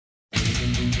And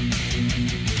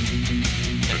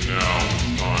now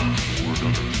it's time for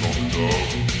another installment of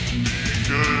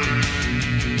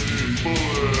BK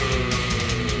Bullets.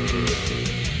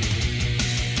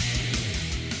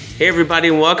 Hey everybody,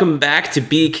 and welcome back to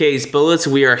BK's Bullets.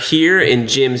 We are here in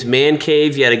Jim's man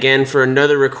cave yet again for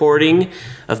another recording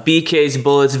of BK's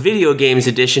Bullets Video Games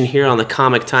Edition here on the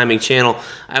Comic Timing channel.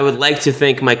 I would like to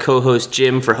thank my co-host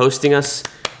Jim for hosting us.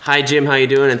 Hi Jim, how you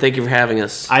doing? And thank you for having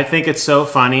us. I think it's so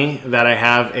funny that I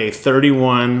have a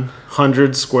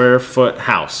 3,100 square foot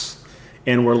house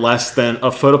and we're less than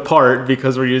a foot apart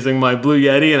because we're using my Blue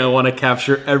Yeti and I want to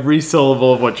capture every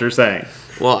syllable of what you're saying.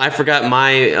 Well, I forgot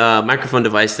my microphone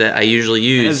device that I usually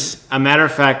use. As a matter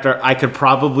of fact, I could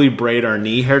probably braid our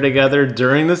knee hair together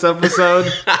during this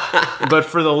episode. But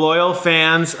for the loyal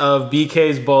fans of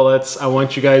BK's Bullets, I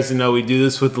want you guys to know we do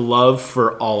this with love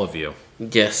for all of you.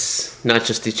 Yes, not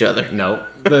just each other. No.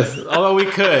 Although we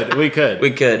could. We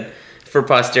could, for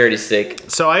posterity's sake.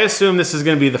 So I assume this is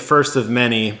going to be the first of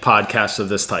many podcasts of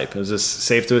this type. Is this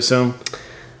safe to assume?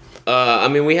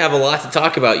 We have a lot to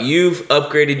talk about. You've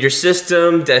upgraded your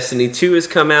system. Destiny 2 has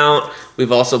come out.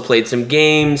 We've also played some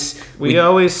games. We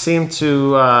always seem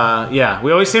to,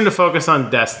 focus on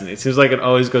Destiny. It seems like it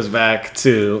always goes back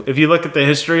to, if you look at the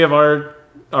history of our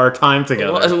time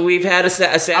together. Well, we've had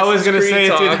Assassin's Creed I was going to say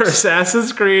talks. it's either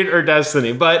Assassin's Creed or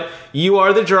Destiny, but you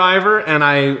are the driver and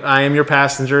I am your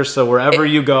passenger, so wherever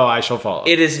you go, I shall follow.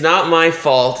 It is not my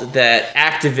fault that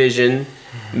Activision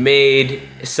made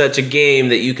such a game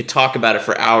that you could talk about it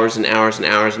for hours and hours and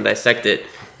hours and dissect it.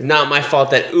 It's not my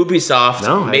fault that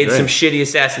Ubisoft made some shitty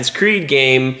Assassin's Creed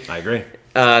game. I agree.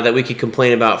 That we could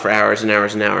complain about for hours and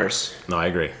hours and hours. No, I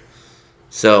agree.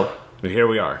 So, but here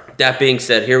we are. That being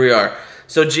said, here we are.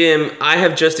 So, Jim, I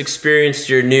have just experienced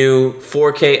your new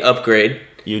 4K upgrade.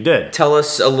 You did. Tell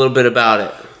us a little bit about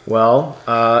it. Well,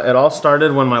 it all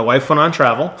started when my wife went on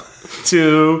travel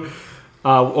to...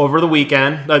 over the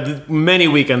weekend, many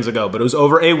weekends ago, but it was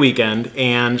over a weekend,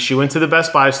 and she went to the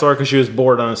Best Buy store because she was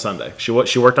bored on a Sunday. She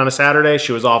worked on a Saturday,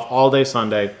 she was off all day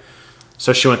Sunday,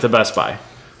 so she went to Best Buy.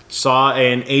 Saw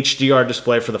an HDR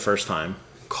display for the first time,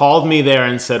 called me there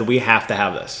and said, we have to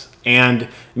have this. And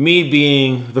me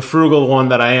being the frugal one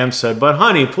that I am said, but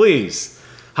honey, please,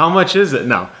 how much is it?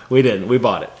 No, we didn't. We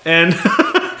bought it. And...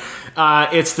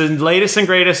 it's the latest and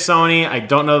greatest Sony. I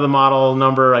don't know the model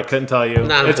number. I couldn't tell you.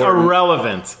 Not it's important.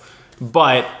 irrelevant.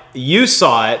 But you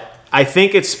saw it. I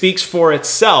think it speaks for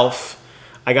itself.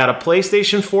 I got a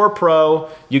PlayStation 4 Pro.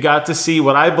 You got to see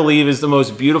what I believe is the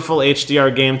most beautiful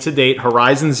HDR game to date,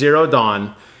 Horizon Zero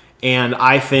Dawn. And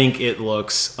I think it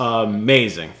looks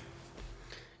amazing.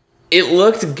 It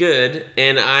looked good,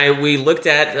 and we looked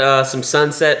at some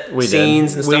sunset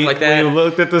scenes and stuff like that. We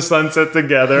looked at the sunset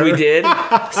together. We did,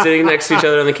 sitting next to each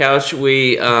other on the couch.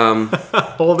 We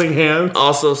holding hands.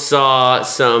 Also saw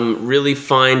some really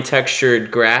fine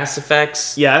textured grass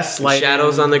effects. Yes, like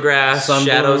shadows on the grass,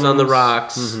 shadows on the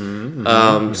rocks,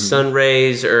 sun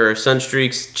rays or sun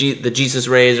streaks, the Jesus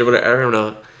rays or whatever. I don't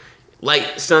know.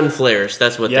 Light sun flares.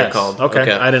 That's what they're called.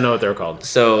 Okay, I didn't know what they were called.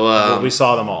 So we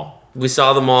saw them all. We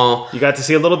saw them all. You got to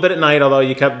see a little bit at night, although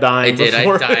you kept dying. I did. I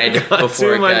died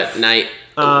before it got night.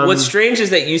 What's strange is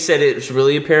that you said it was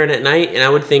really apparent at night, and I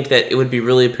would think that it would be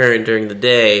really apparent during the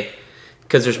day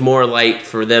because there's more light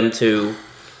for them to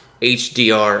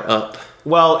HDR up.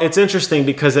 Well, it's interesting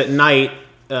because at night,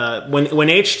 when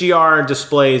HDR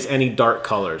displays any dark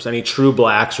colors, any true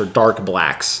blacks or dark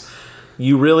blacks,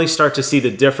 you really start to see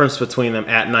the difference between them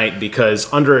at night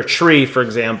because under a tree, for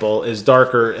example, is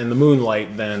darker in the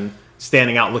moonlight than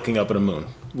standing out looking up at a moon,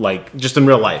 like just in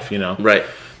real life, you know? Right.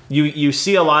 You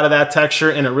see a lot of that texture,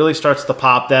 and it really starts to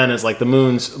pop then as like the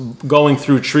moon's going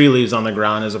through tree leaves on the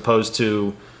ground as opposed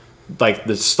to like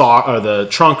the star or the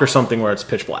trunk or something where it's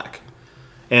pitch black.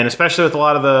 And especially with a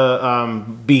lot of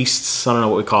the beasts, I don't know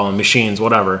what we call them, machines,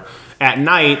 whatever. At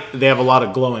night, they have a lot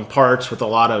of glowing parts with a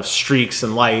lot of streaks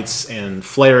and lights and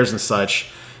flares and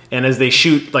such. And as they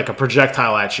shoot like a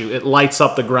projectile at you, it lights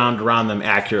up the ground around them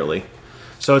accurately.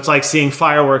 So it's like seeing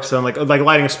fireworks and like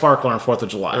lighting a sparkler on 4th of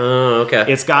July. Oh, okay.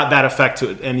 It's got that effect to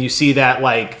it. And you see that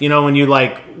like, you know, when you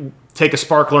like take a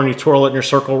sparkler and you twirl it in your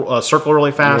circle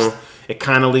really fast, it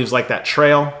kind of leaves like that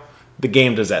trail. The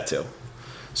game does that too.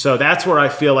 So that's where I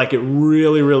feel like it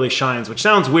really, really shines, which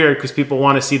sounds weird because people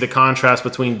want to see the contrast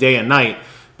between day and night,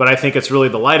 but I think it's really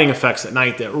the lighting effects at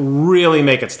night that really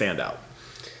make it stand out.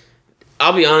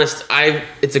 I'll be honest,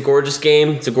 it's a gorgeous game.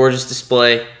 It's a gorgeous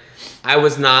display. I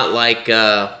was not like,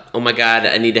 oh my God,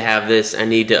 I need to have this. I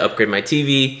need to upgrade my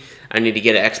TV. I need to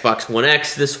get an Xbox One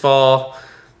X this fall.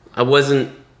 I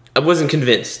wasn't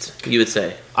convinced, you would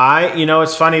say.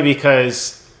 It's funny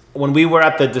because when we were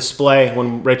at the display,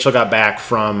 when Rachel got back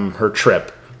from her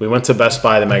trip, we went to Best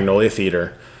Buy, the Magnolia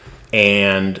Theater,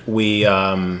 and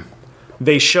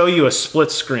they show you a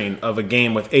split screen of a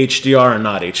game with HDR and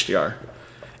not HDR.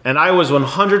 And I was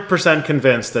 100%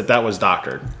 convinced that was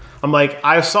doctored. I'm like,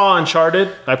 I saw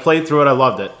Uncharted, I played through it, I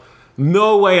loved it.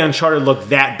 No way Uncharted looked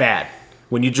that bad.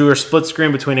 When you drew a split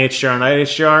screen between HDR and not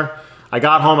HDR, I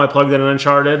got home, I plugged in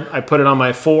Uncharted, I put it on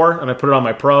my 4, and I put it on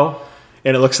my Pro,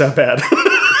 and it looks that bad.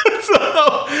 So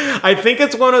I think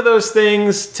it's one of those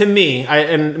things, to me,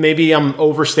 and maybe I'm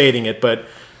overstating it, but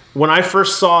when I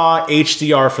first saw when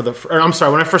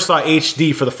I first saw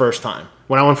HD for the first time,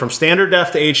 when I went from standard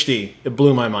def to HD, it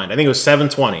blew my mind. I think it was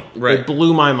 720. Right. It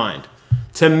blew my mind.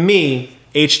 To me,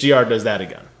 HDR does that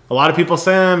again. A lot of people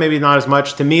say, maybe not as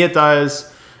much. To me, it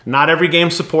does. Not every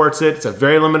game supports it. It's a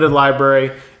very limited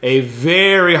library. A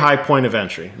very high point of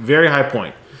entry. Very high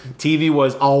point. TV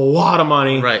was a lot of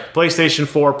money. Right. PlayStation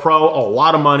 4 Pro, a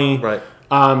lot of money. Right.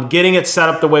 Getting it set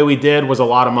up the way we did was a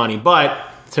lot of money. But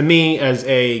to me, as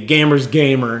a gamer's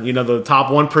gamer, the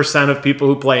top 1% of people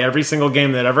who play every single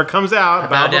game that ever comes out,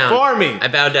 bow down. before me. I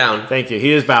bow down. Thank you.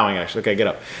 He is bowing, actually. Okay, get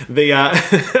up.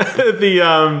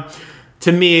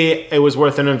 To me, it was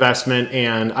worth an investment,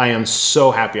 and I am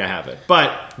so happy I have it.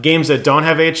 But games that don't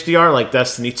have HDR, like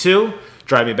Destiny 2,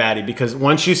 drive me batty, because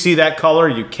once you see that color,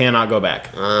 you cannot go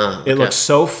back. Okay. It looks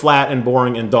so flat and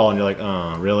boring and dull, and you're like,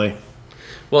 oh, really?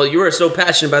 Well, you are so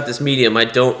passionate about this medium. I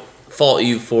don't fault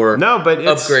you for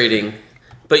upgrading.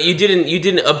 But you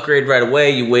didn't upgrade right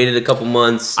away. You waited a couple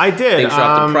months. I did. Things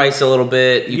dropped the price a little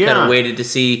bit. You kind of waited to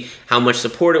see how much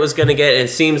support it was going to get, and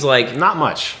it seems like not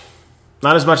much.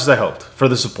 Not as much as I hoped for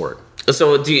the support.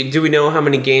 So do we know how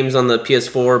many games on the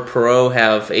PS4 Pro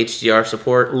have HDR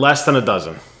support? Less than a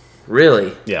dozen.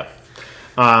 Really? Yeah.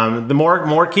 The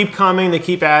more keep coming, they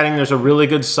keep adding. There's a really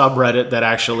good subreddit that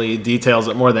actually details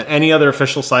it more than any other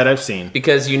official site I've seen.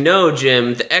 Because Jim,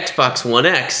 the Xbox One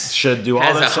X should do all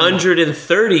has that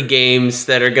 130 games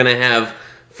that are going to have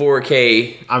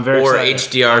 4K or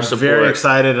HDR support. I'm very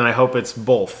excited, and I hope it's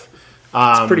both.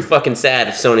 It's pretty fucking sad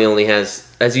if Sony only has,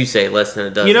 as you say, less than a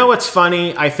dozen. You know what's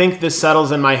funny? I think this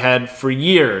settles in my head for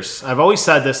years. I've always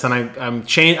said this, and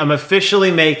I'm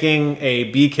officially making a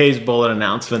BK's Bullet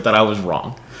announcement that I was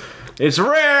wrong. It's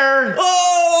rare.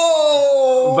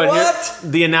 Oh, but what?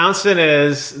 The announcement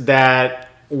is that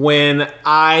when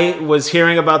I was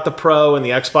hearing about the Pro and the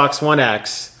Xbox One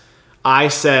X, I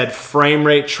said frame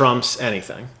rate trumps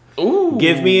anything. Ooh.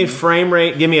 Give me a frame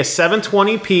rate. Give me a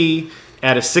 720p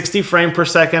at a 60 frame per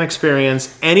second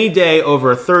experience any day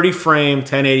over a 30 frame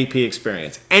 1080p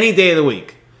experience. Any day of the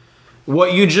week.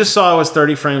 What you just saw was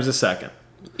 30 frames a second.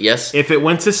 Yes. If it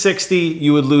went to 60,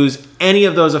 you would lose any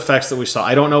of those effects that we saw.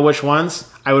 I don't know which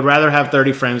ones. I would rather have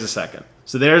 30 frames a second.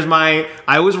 So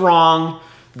I was wrong.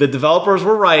 The developers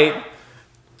were right.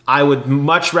 I would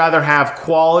much rather have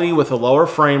quality with a lower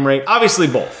frame rate. Obviously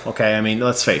both, okay? I mean,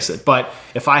 let's face it. But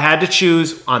if I had to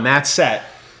choose on that set,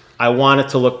 I want it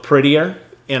to look prettier,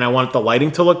 and I want the lighting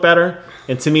to look better.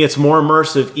 And to me, it's more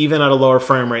immersive even at a lower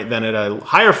frame rate than at a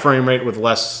higher frame rate with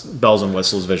less bells and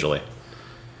whistles visually.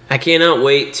 I cannot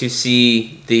wait to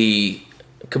see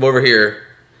come over here,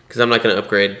 because I'm not going to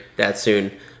upgrade that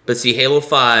soon, but see Halo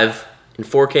 5 in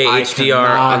 4K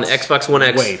HDR on the Xbox One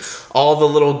X. Wait. All the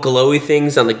little glowy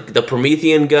things on the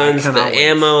Promethean guns, the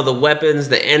ammo, the weapons,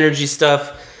 the energy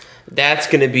stuff. That's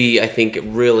going to be, I think,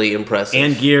 really impressive.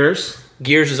 And Gears.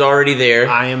 Gears is already there.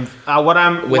 I am with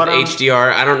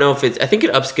HDR. I don't know if I think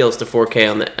it upscales to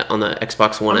 4K on the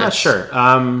Xbox One I'm X. not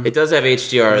sure. It does have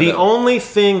HDR. The only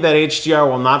thing that HDR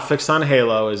will not fix on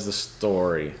Halo is the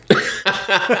story,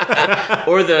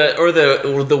 or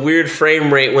the weird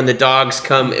frame rate when the dogs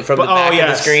come from the back of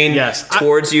the screen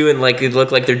towards you, and they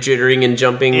look like they're jittering and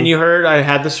jumping. And you heard I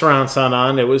had the surround sound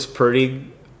on. It was pretty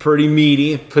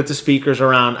meaty. Put the speakers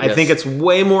around. Yes. I think it's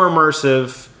way more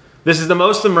immersive. This is the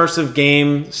most immersive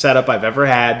game setup I've ever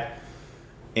had,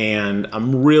 and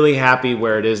I'm really happy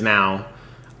where it is now.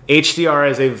 HDR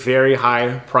is a very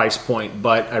high price point,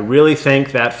 but I really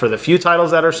think that for the few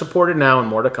titles that are supported now and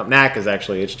more to come, Knack is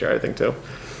actually HDR, I think, too,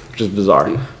 which is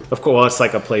bizarre. Of course, it's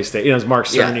like a PlayStation. It's Mark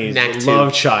Cerny's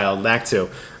love child, Knack 2.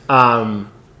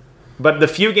 But the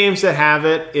few games that have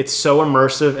it, it's so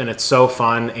immersive and it's so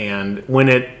fun, and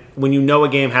when you know a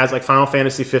game has, like Final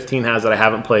Fantasy 15 has it, I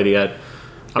haven't played it yet.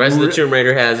 Resident Tomb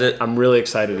Raider has it. I'm really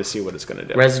excited to see what it's going to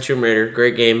do. Resident Tomb Raider,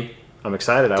 great game. I'm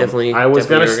excited. I was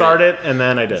going to start it, and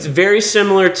then I didn't. It's very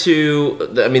similar to,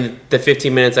 the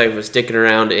 15 minutes I was sticking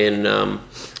around in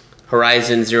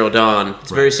Horizon Zero Dawn.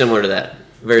 It's very similar to that.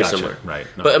 Very similar. Right.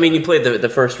 No. But, you played the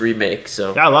first remake,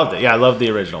 so. Yeah, I loved it. Yeah, I loved the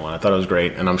original one. I thought it was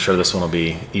great, and I'm sure this one will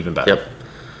be even better. Yep.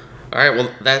 All right,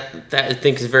 well, that I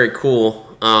think is very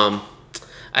cool.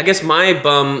 I guess my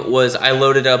bum was I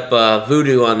loaded up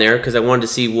Voodoo on there because I wanted to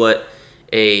see what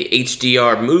a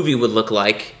HDR movie would look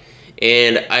like.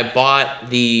 And I bought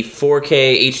the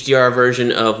 4K HDR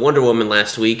version of Wonder Woman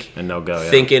last week. And no go, yeah.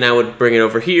 Thinking I would bring it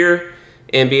over here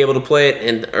and be able to play it,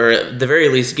 and or at the very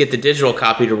least get the digital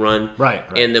copy to run. Right.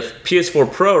 And the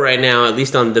PS4 Pro right now, at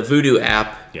least on the Voodoo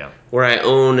app, where I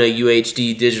own a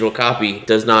UHD digital copy,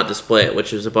 does not display it,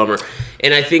 which is a bummer.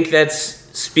 And I think that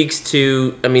speaks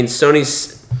to, I mean,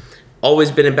 Sony's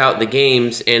always been about the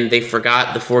games, and they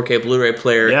forgot the 4K Blu-ray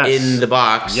player in the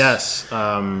box. Yes.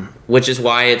 Which is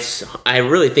why I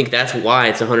really think that's why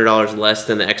it's $100 less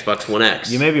than the Xbox One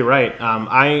X. You may be right.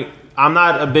 I'm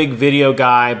not a big video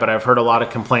guy, but I've heard a lot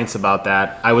of complaints about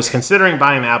that. I was considering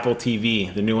buying the Apple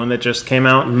TV, the new one that just came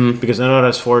out, because I know it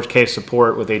has 4K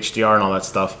support with HDR and all that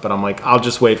stuff, but I'm like, I'll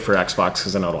just wait for Xbox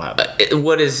because I know it'll have it.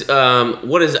 What is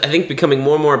I think becoming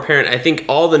more and more apparent, I think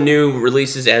all the new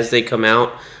releases as they come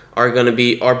out are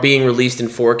being released in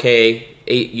 4K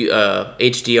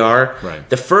HDR. Right.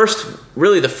 The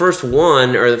first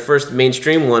one, or the first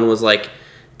mainstream one, was like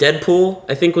Deadpool,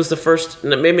 I think was the first,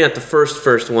 maybe not the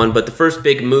first one, but the first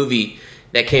big movie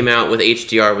that came out with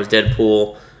HDR was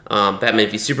Deadpool. Batman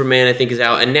v Superman, I think, is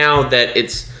out. And now that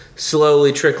it's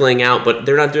slowly trickling out, but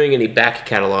they're not doing any back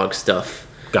catalog stuff.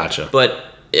 Gotcha. But,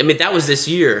 I mean, that was this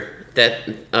year, that,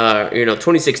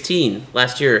 2016,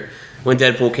 last year, when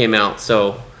Deadpool came out.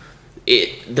 So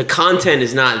the content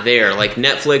is not there. Like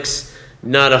Netflix,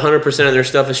 not 100% of their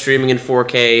stuff is streaming in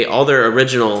 4K. All their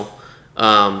original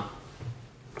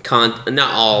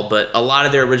not all, but a lot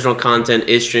of their original content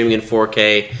is streaming in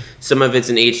 4K. Some of it's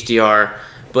in HDR.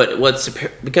 But what's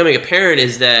becoming apparent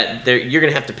is that you're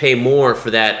going to have to pay more for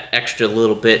that extra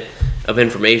little bit of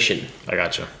information. I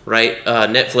gotcha. Right?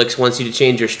 Netflix wants you to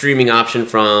change your streaming option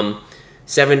from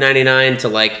 $7.99 to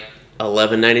like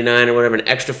 $11.99 or whatever, an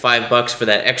extra $5 for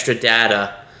that extra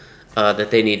data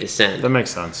that they need to send. That makes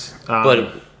sense.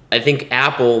 But I think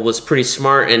Apple was pretty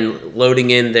smart in loading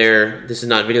in this is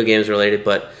not video games related,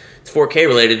 but it's 4K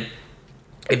related.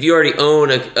 If you already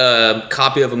own a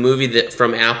copy of a movie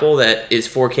from Apple that is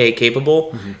 4K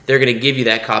capable, they're going to give you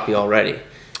that copy already.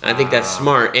 I think that's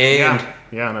smart. And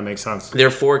yeah, that makes sense. Their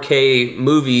 4K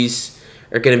movies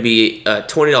are going to be a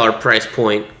 $20 price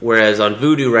point, whereas on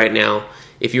Vudu right now,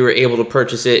 if you were able to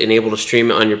purchase it and able to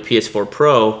stream it on your PS4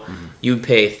 Pro, you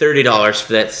pay $30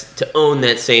 for that to own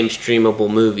that same streamable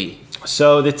movie.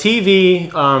 So the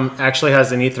TV actually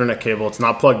has an Ethernet cable. It's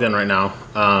not plugged in right now.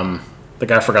 The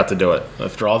guy forgot to do it.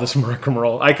 After all this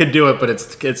rigmarole, I could do it, but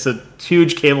it's a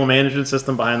huge cable management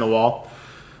system behind the wall.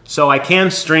 So I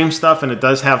can stream stuff, and it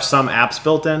does have some apps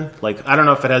built in. Like, I don't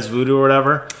know if it has Vudu or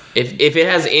whatever. If it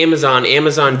has Amazon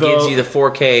gives you the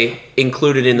 4K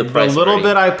included in the price. The little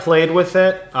bit I played with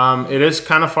it, it is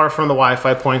kind of far from the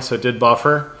Wi-Fi point, so it did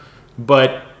buffer.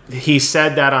 But he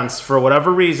said that for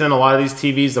whatever reason, a lot of these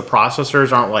TVs, the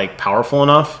processors aren't like powerful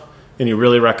enough, and he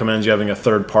really recommends you having a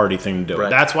third-party thing to do it.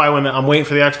 That's why when I'm waiting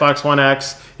for the Xbox One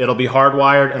X, it'll be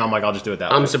hardwired, and I'm like, I'll just do it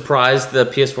that way. I'm surprised the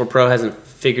PS4 Pro hasn't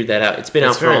figured that out. It's been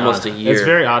out for almost a year. It's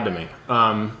very odd to me.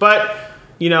 But,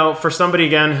 for somebody,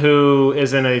 again, who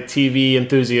isn't a TV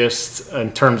enthusiast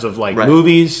in terms of,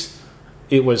 movies,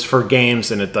 it was for games,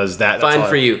 and it does that. Fine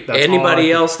for you. Everybody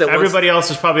else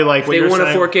is probably like, if they want a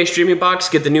 4K streaming box,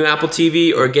 get the new Apple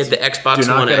TV or get the Xbox One X.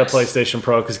 Do not get a PlayStation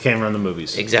Pro because it can't run the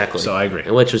movies. Exactly. So I agree.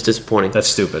 Which was disappointing. That's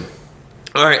stupid.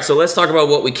 All right, so let's talk about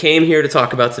what we came here to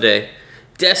talk about today.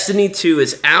 Destiny 2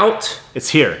 is out. It's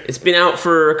here. It's been out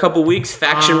for a couple weeks.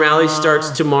 Faction Rally starts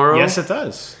tomorrow. Yes, it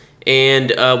does.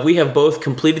 And we have both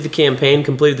completed the campaign,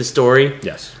 completed the story.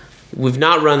 Yes. We've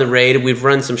not run the raid. We've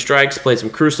run some strikes, played some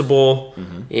Crucible.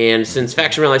 And since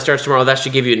Faction Rally starts tomorrow, that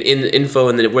should give you an info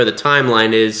and where the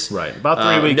timeline is. Right.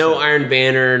 About 3 weeks. No Iron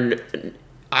Banner.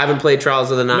 I haven't played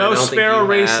Trials of the Night. No Sparrow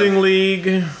Racing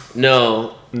League.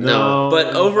 No.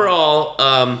 But overall,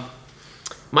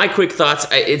 my quick thoughts,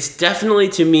 it's definitely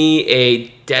to me a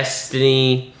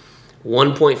Destiny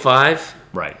 1.5.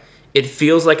 Right. It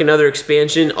feels like another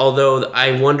expansion, although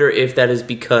I wonder if that is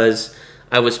because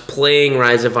I was playing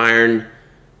Rise of Iron,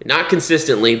 not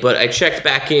consistently, but I checked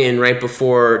back in right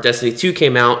before Destiny 2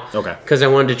 came out. Okay. Because I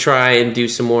wanted to try and do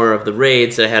some more of the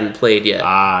raids that I hadn't played yet.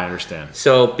 I understand.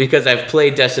 So because I've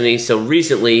played Destiny so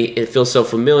recently, it feels so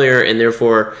familiar, and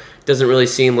therefore doesn't really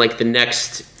seem like the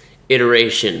next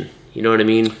iteration. You know what I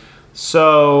mean?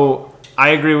 So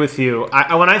I agree with you.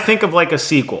 When I think of like a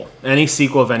sequel, any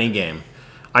sequel of any game,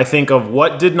 I think of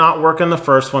what did not work in the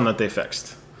first one that they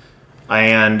fixed.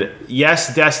 And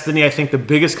yes, Destiny, I think the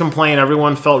biggest complaint,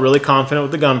 everyone felt really confident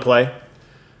with the gunplay.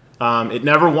 It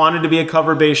never wanted to be a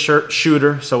cover-based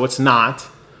shooter, so it's not.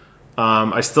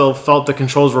 I still felt the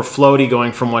controls were floaty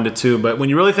going from 1 to 2, but when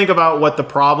you really think about what the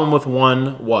problem with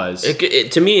 1 was...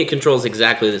 to me, it controls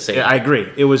exactly the same. Yeah, I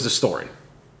agree. It was the story.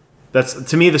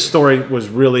 To me, the story was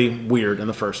really weird in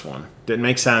the first one. Didn't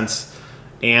make sense,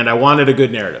 and I wanted a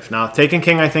good narrative. Now, Taken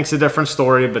King, I think, is a different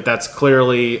story, but that's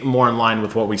clearly more in line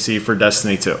with what we see for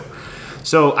Destiny 2.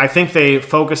 So I think they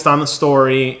focused on the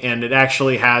story, and it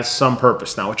actually has some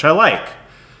purpose now, which I like.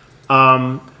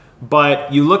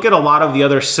 But you look at a lot of the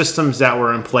other systems that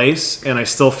were in place, and I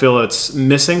still feel it's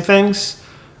missing things.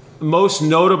 Most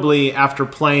notably, after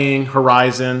playing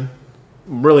Horizon,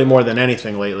 really more than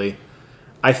anything lately,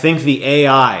 I think the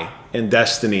AI in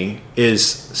Destiny is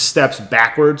steps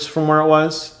backwards from where it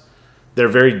was. They're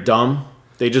very dumb.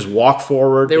 They just walk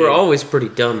forward. They were always pretty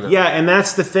dumb, though. Yeah, and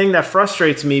that's the thing that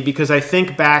frustrates me, because I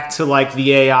think back to like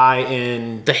the AI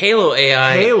in the Halo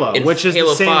AI, which is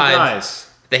Halo the same 5, guys.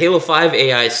 The Halo 5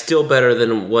 AI is still better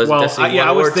than it was Destiny 1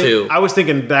 or 2. I was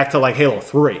thinking back to like Halo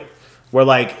 3, where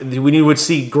like we would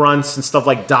see grunts and stuff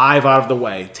like dive out of the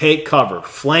way, take cover,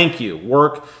 flank you,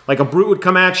 work. Like a brute would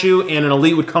come at you and an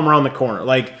elite would come around the corner.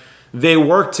 Like they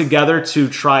worked together to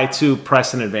try to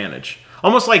press an advantage.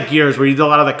 Almost like Gears, where you did a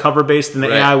lot of the cover based and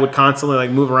the AI would constantly like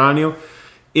move around you.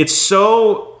 It's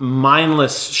so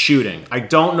mindless shooting. I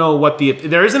don't know what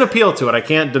there is an appeal to it. I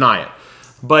can't deny it.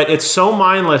 But it's so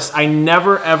mindless, I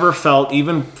never ever felt,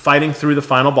 even fighting through the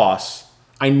final boss,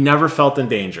 I never felt in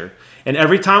danger. And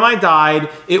every time I died,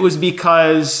 it was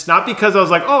not because I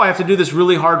was like, oh, I have to do this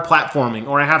really hard platforming,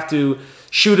 or I have to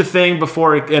shoot a thing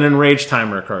before an enrage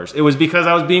timer occurs. It was because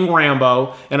I was being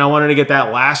Rambo, and I wanted to get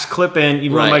that last clip in,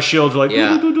 even when my shields were like,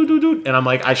 and I'm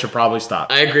like, I should probably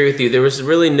stop. I agree with you. There was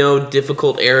really no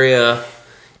difficult area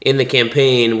in the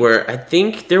campaign, where I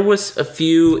think there was a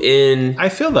few in... I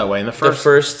feel that way in the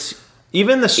first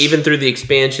even through the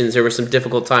expansions, there were some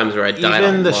difficult times where I died a lot.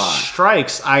 Even the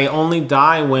strikes, I only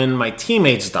die when my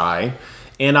teammates die,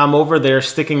 and I'm over there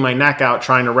sticking my neck out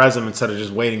trying to res them instead of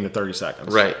just waiting the 30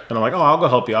 seconds. Right. And I'm like, oh, I'll go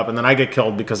help you up, and then I get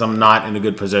killed because I'm not in a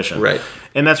good position. Right.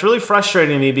 And that's really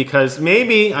frustrating me, because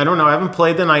maybe, I don't know, I haven't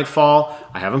played the Nightfall,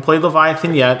 I haven't played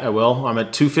Leviathan yet, I will. I'm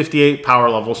at 258 power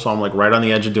level, so I'm like right on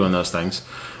the edge of doing those things.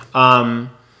 But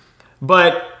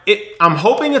I'm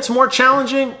hoping it's more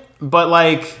challenging, but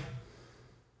like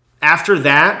after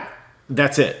that,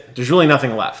 that's it. There's really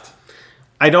nothing left.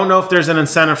 I don't know if there's an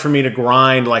incentive for me to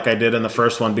grind like I did in the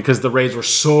first one, because the raids were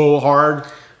so hard.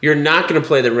 You're not going to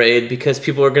play the raid because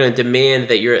people are going to demand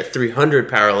that you're at 300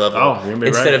 power level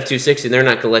instead of 260. They're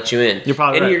not going to let you in. You're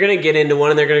probably right. You're going to get into one,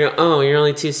 and they're going to go, "Oh, you're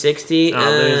only 260."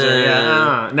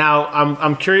 Now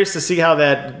I'm curious to see how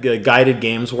that guided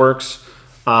games works.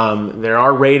 There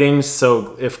are ratings,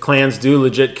 so if clans do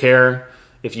legit care,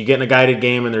 if you get in a guided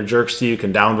game and they're jerks to you, you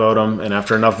can downvote them, and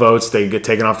after enough votes, they get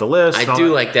taken off the list. I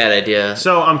do like that idea.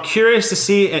 So I'm curious to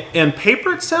see, and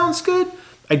paper it sounds good.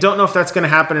 I don't know if that's going to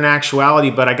happen in actuality,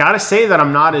 but I got to say that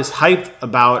I'm not as hyped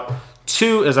about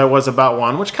 2 as I was about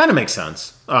 1, which kind of makes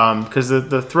sense, because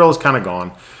the thrill is kind of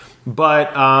gone.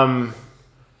 But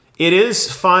it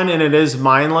is fun and it is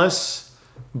mindless.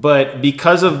 But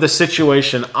because of the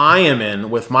situation I am in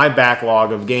with my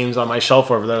backlog of games on my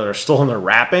shelf over there that are still in their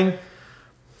wrapping,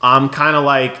 I'm kind of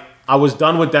like, I was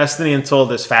done with Destiny until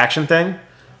this faction thing.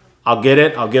 I'll get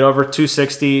it. I'll get over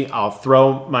 260. I'll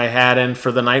throw my hat in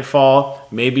for the Nightfall.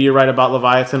 Maybe you're right about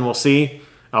Leviathan. We'll see.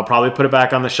 I'll probably put it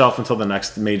back on the shelf until the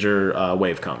next major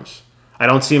wave comes. I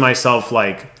don't see myself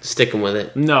like sticking with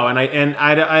it. No, and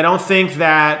I don't think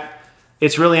that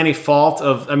it's really any fault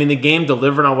of... I mean, the game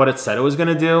delivered on what it said it was going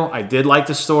to do. I did like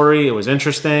the story. It was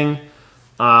interesting.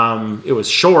 It was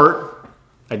short.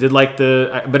 I did like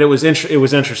but it was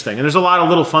interesting. And there's a lot of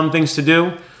little fun things to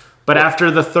do. But after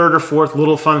the third or fourth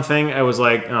little fun thing, I was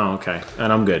like, oh, okay.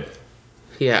 And I'm good.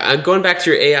 Yeah, going back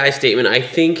to your AI statement, I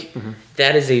think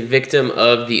that is a victim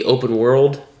of the open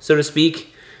world, so to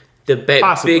speak. The big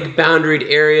boundaried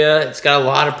area, it's got a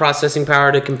lot of processing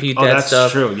power to compute that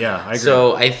stuff. That's true, yeah, I agree.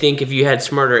 So I think if you had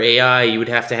smarter AI, you would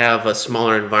have to have a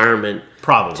smaller environment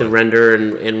to render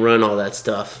and run all that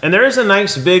stuff. And there is a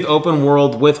nice big open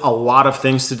world with a lot of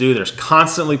things to do. There's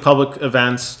constantly public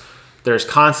events. There's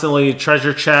constantly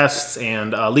treasure chests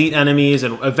and elite enemies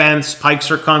and events.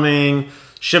 Pikes are coming.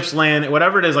 Ships land,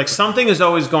 whatever it is, like something is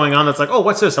always going on that's like, oh,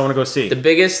 what's this? I want to go see. The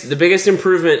biggest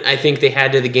improvement I think they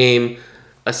had to the game,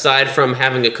 aside from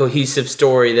having a cohesive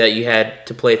story that you had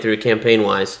to play through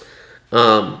campaign-wise,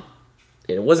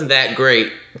 it wasn't that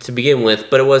great to begin with,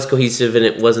 but it was cohesive and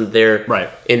it wasn't there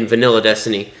in vanilla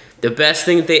Destiny. The best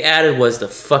thing that they added was the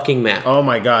fucking map. Oh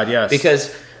my god, yes.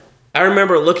 Because I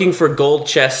remember looking for gold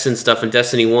chests and stuff in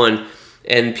Destiny 1,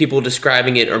 and people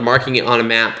describing it or marking it on a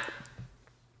map.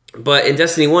 But in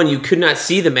Destiny 1, you could not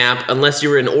see the map unless you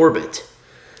were in orbit.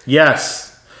 Yes.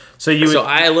 So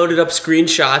I loaded up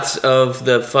screenshots of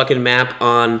the fucking map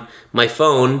on my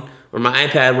phone or my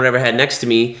iPad, whatever I had next to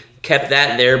me, kept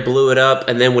that there, blew it up,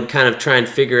 and then would kind of try and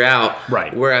figure out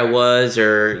where I was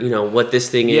or, what this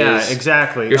thing is. Yeah,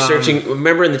 exactly. You're searching.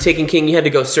 Remember in The Taken King, you had to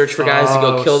go search for guys to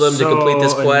go kill them to complete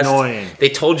this quest? Annoying. They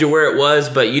told you where it was,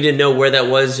 but you didn't know where that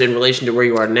was in relation to where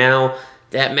you are now.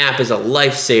 That map is a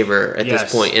lifesaver at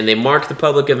this point, and they mark the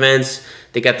public events.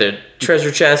 They got the treasure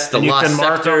chests, the lost sectors. You can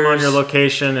mark them on your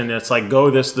location, and it's like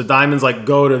the diamond's like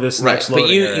go to this next loading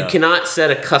area. But you cannot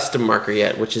set a custom marker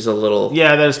yet, which is a little...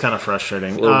 Yeah, that is kind of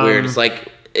frustrating. A little weird. It's like,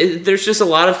 there's just a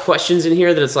lot of questions in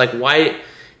here that it's like, why...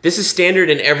 This is standard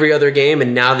in every other game,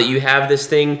 and now that you have this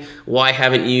thing, why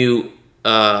haven't you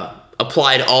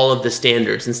applied all of the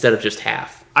standards instead of just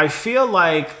half? I feel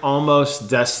like almost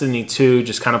Destiny 2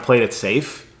 just kind of played it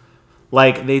safe.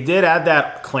 Like, they did add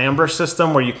that clamber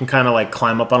system where you can kind of, like,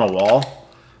 climb up on a wall.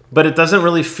 But it doesn't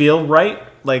really feel right.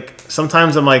 Like,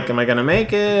 sometimes I'm like, am I going to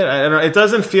make it? I don't know. It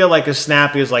doesn't feel like as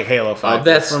snappy as, like, Halo 5.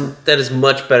 That is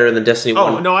much better than Destiny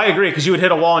 1. Oh, no, I agree. Because you would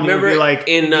hit a wall and you would be, like...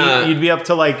 you'd be up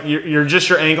to, like... Your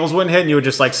ankles wouldn't hit and you would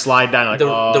just, like, slide down. Like,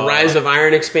 the Rise of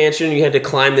Iron expansion, you had to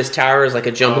climb this tower as, like,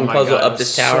 a jumping puzzle up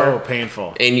this tower. So painful.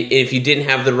 And if you didn't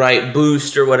have the right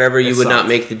boost or whatever, you would not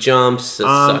make the jumps.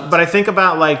 But I think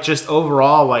about, like, just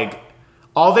overall, like...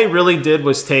 All they really did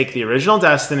was take the original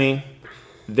Destiny...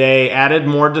 They added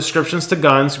more descriptions to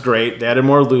guns, great. They added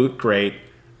more loot, great.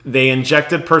 They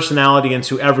injected personality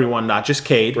into everyone, not just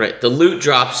Cayde. Right. The loot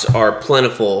drops are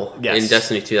plentiful in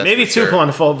Destiny 2. Maybe too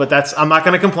plentiful, but I'm not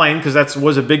going to complain because that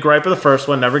was a big gripe of the first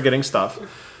one, never getting stuff.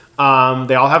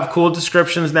 They all have cool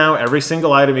descriptions now, every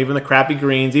single item, even the crappy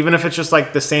greens. Even if it's just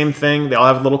like the same thing, they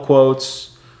all have little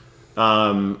quotes.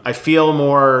 I feel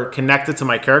more connected to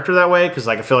my character that way because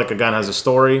I feel like a gun has a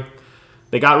story.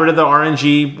 They got rid of the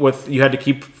RNG with you had to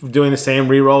keep doing the same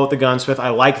reroll with the gunsmith. I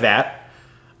like that.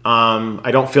 I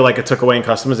don't feel like it took away in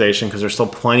customization because there's still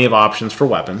plenty of options for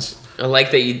weapons. I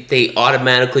like that they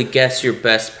automatically guess your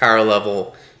best power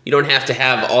level. You don't have to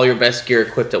have all your best gear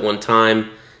equipped at one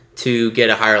time to get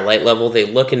a higher light level. They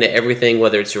look into everything,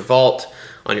 whether it's your vault,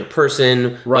 on your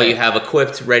person, what you have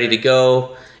equipped, ready to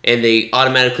go. And they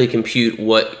automatically compute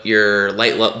what your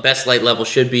best light level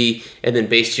should be, and then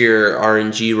base your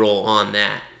RNG roll on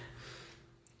that.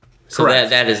 So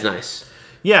that is nice.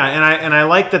 Yeah, and I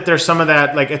like that there's some of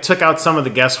that. Like it took out some of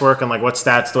the guesswork and like what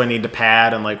stats do I need to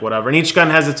pad and like whatever. And each gun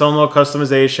has its own little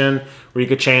customization where you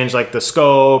could change like the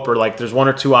scope or like there's one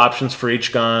or two options for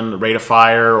each gun, rate of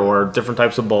fire or different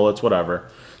types of bullets, whatever.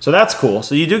 So that's cool.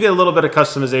 So you do get a little bit of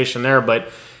customization there,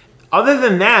 but. Other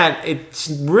than that, it's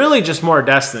really just more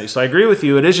Destiny. So I agree with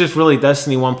you. It is just really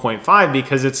Destiny 1.5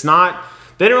 because it's not...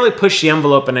 They didn't really push the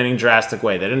envelope in any drastic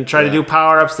way. They didn't try to do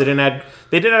power-ups. They did add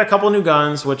a couple new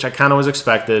guns, which I kind of was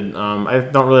expected. I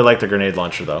don't really like the grenade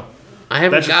launcher, though. I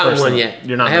haven't gotten one yet.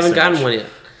 You're not I haven't gotten one yet.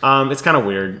 It's kind of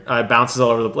weird. It bounces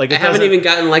all over the place. I haven't even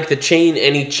gotten like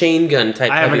any chain gun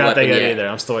type. I haven't got that yet either.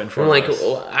 I'm still waiting for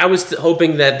it. I was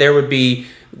hoping that there would be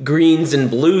greens and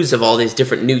blues of all these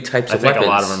different new types of weapons. I think a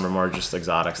lot of them are more just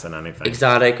exotics than anything.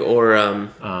 Exotic or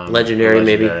legendary,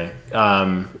 maybe.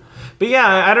 But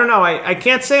yeah, I don't know. I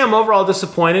can't say I'm overall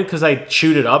disappointed because I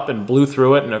chewed it up and blew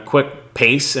through it in a quick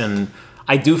pace, and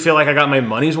I do feel like I got my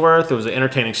money's worth. It was an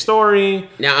entertaining story.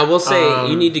 Now, I will say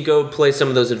you need to go play some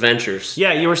of those adventures.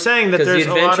 Yeah, you were saying that there's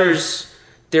the adventures.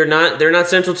 They're not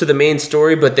central to the main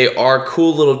story, but they are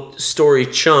cool little story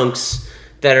chunks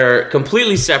that are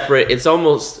completely separate. It's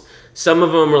almost some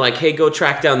of them are like, hey, go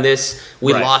track down this.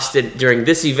 We lost it during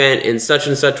this event, and such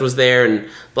was there, and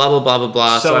blah blah blah blah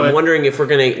blah. So I'm wondering if we're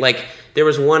gonna like. There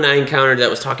was one I encountered that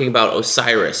was talking about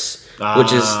Osiris,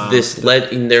 which is this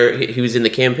he was in the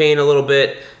campaign a little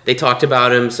bit. They talked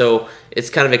about him, so it's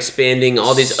kind of expanding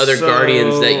all these other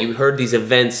guardians that you heard these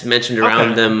events mentioned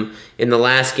around them in the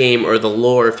last game or the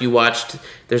lore. If you watched,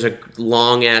 there's a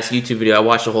long ass YouTube video. I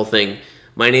watched the whole thing.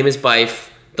 My name is Bife.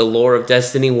 The lore of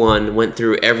Destiny 1 went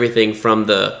through everything from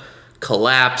the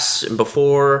collapse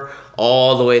before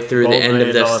all the way through the end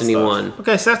of Destiny 1.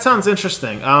 Okay, so that sounds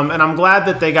interesting. And I'm glad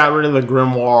that they got rid of the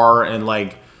Grimoire and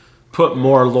like put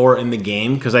more lore in the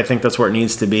game because I think that's where it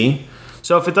needs to be.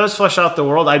 So if it does flesh out the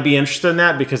world, I'd be interested in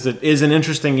that because it is an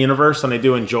interesting universe and I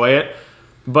do enjoy it.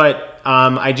 But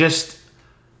I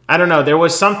don't know. There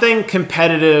was something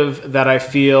competitive that I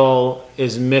feel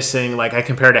is missing. Like I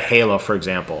compare to Halo, for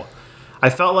example. I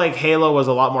felt like Halo was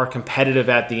a lot more competitive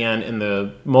at the end in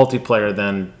the multiplayer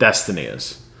than Destiny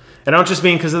is. And I don't just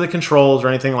mean because of the controls or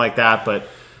anything like that, but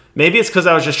Maybe it's because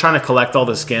I was just trying to collect all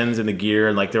the skins and the gear,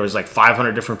 and like there was like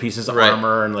 500 different pieces of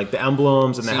armor and like the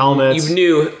emblems and the helmets. You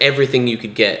knew everything you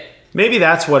could get. Maybe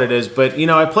that's what it is, but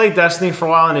I played Destiny for a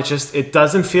while and it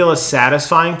doesn't feel as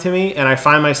satisfying to me, and I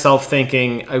find myself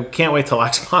thinking I can't wait till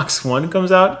Xbox One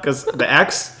comes out because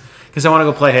I want to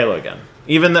go play Halo again,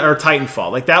 or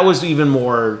Titanfall. Like that was even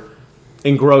more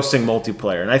engrossing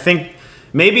multiplayer, and I think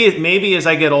maybe as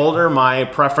I get older, my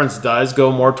preference does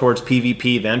go more towards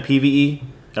PvP than PvE.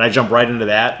 And I jump right into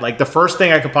that. Like, the first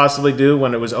thing I could possibly do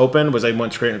when it was open was I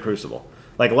went straight into Crucible.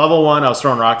 Like, level 1, I was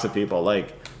throwing rocks at people.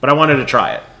 But I wanted to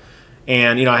try it.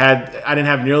 And, I didn't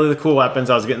have nearly the cool weapons.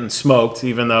 I was getting smoked,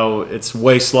 even though it's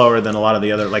way slower than a lot of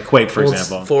the other, like Quake, for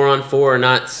example. It's 4-on-4,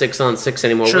 not 6-on-6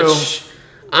 anymore. True. Which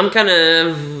I'm kind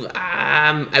of...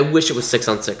 I wish it was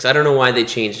 6-on-6. I don't know why they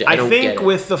changed it. I think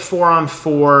with the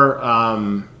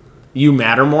 4-on-4, you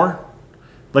matter more.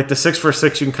 Like, the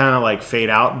 6-for-6, you can kind of, like, fade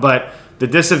out. But... the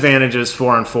disadvantage is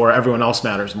 4-on-4, everyone else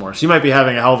matters more. So you might be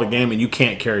having a hell of a game and you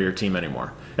can't carry your team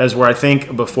anymore. As where I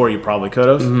think before you probably could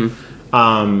have.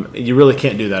 Mm-hmm. You really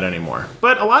can't do that anymore.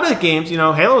 But a lot of the games,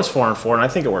 Halo was 4-on-4 and I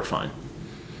think it worked fine.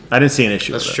 I didn't see an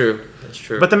issue with it. That's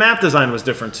true. But the map design was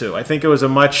different too. I think it was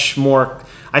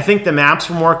I think the maps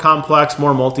were more complex,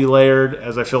 more multi-layered,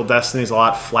 as I feel Destiny's a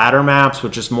lot flatter maps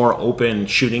with just more open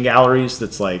shooting galleries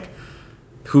that's like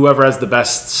whoever has the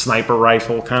best sniper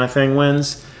rifle kind of thing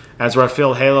wins. As where I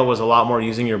feel Halo was a lot more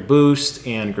using your boost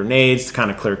and grenades to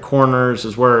kind of clear corners,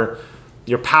 is where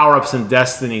your power-ups in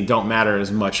Destiny don't matter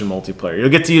as much in multiplayer. You'll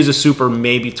get to use a super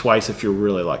maybe twice if you're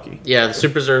really lucky. Yeah, the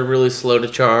supers are really slow to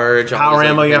charge. Power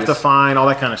ammo you have to find, all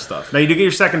that kind of stuff. Now, you do get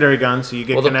your secondary guns, so you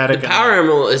get kinetic. The power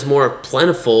ammo is more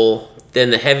plentiful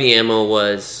than the heavy ammo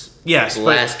was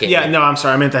last game. Yeah, no, I'm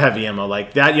sorry. I meant the heavy ammo.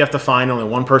 Like, that you have to find. Only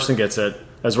one person gets it.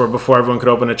 As where before everyone could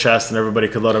open a chest and everybody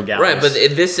could load up galleys. Right, but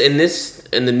in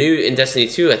Destiny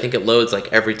 2, I think it loads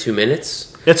like every 2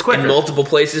 minutes. It's quicker. In multiple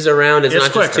places around. It's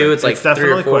not quicker. Just 2, it's like 3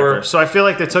 or 4. Quicker. So I feel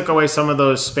like they took away some of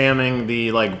those spamming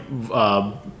the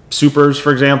supers,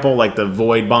 for example, like the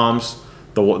void bombs.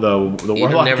 The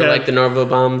Warlock never liked the Norvo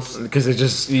bombs. Because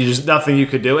you just nothing you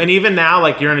could do. And even now,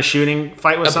 like you're in a shooting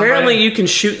fight with somebody. Apparently you can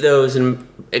shoot those and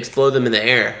explode them in the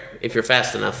air if you're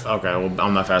fast enough. Okay, well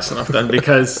I'm not fast enough then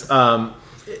because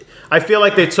I feel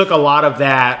like they took a lot of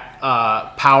that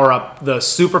power up, the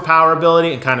superpower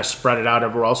ability, and kind of spread it out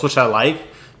everywhere else, which I like.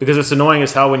 Because it's annoying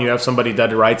as hell when you have somebody dead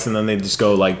to rights and then they just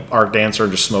go like Arc Dancer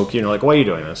and just smoke you. And you're like, why are you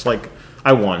doing this? Like,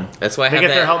 I won. That's why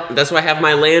That's why I have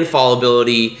my landfall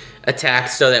ability attacked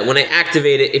so that when I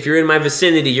activate it, if you're in my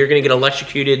vicinity, you're going to get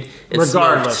electrocuted and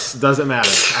regardless, smoked. Doesn't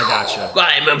matter. I gotcha.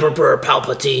 I'm Emperor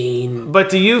Palpatine.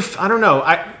 But I don't know.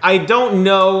 I don't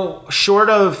know, short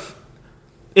of...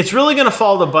 It's really going to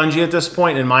fall to Bungie at this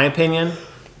point, in my opinion,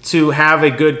 to have a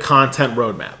good content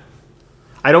roadmap.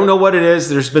 I don't know what it is.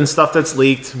 There's been stuff that's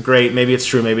leaked. Great. Maybe it's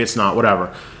true. Maybe it's not.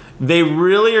 Whatever. They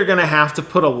really are going to have to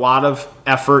put a lot of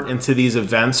effort into these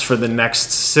events for the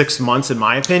next 6 months, in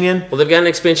my opinion. Well, they've got an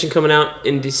expansion coming out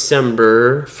in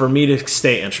December. For me to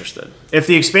stay interested. If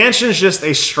the expansion is just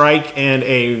a strike and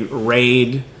a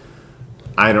raid,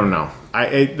 I don't know.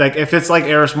 If it's like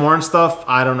Eris Morn stuff,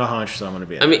 I don't know how interested I'm going to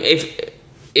be. I mean,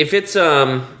 if it's,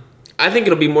 I think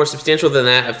it'll be more substantial than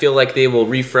that. I feel like they will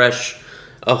refresh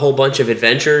a whole bunch of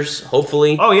adventures,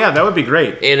 hopefully. Oh, yeah, that would be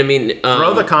great. And I mean...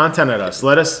 throw the content at us.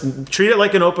 Let us treat it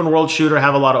like an open world shooter,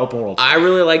 have a lot of open world stuff. I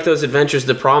really like those adventures.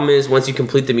 The problem is, once you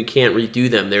complete them, you can't redo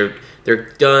them. They're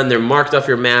done. They're marked off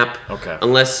your map. Okay.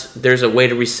 Unless there's a way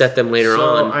to reset them later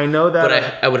on. I know that...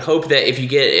 But I would hope that if you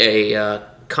get a...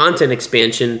 content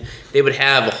expansion, they would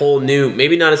have a whole new,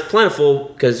 maybe not as plentiful,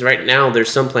 because right now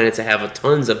there's some planets that have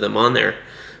tons of them on there,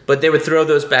 but they would throw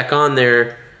those back on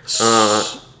there,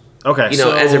 okay,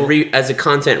 as a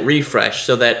content refresh,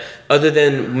 so that other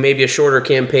than maybe a shorter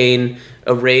campaign,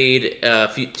 a raid,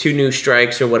 2 new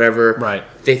strikes or whatever, right?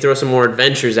 They throw some more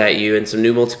adventures at you and some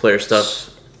new multiplayer stuff,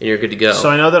 and you're good to go. So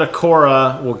I know that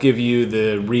Akora will give you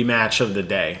the rematch of the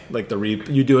day, like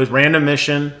you do a random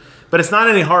mission. But it's not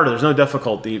any harder. There's no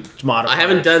difficulty modifiers. I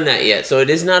haven't done that yet, so it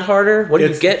is not harder? What do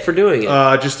you get for doing it?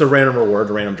 Just a random reward,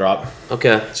 a random drop.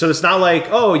 Okay. So it's not like,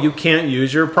 oh, you can't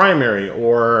use your primary,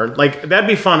 or like that'd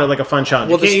be fun, like a fun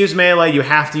challenge. Well, you can't use melee, you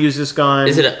have to use this gun.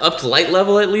 Is it an up to light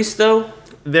level at least, though?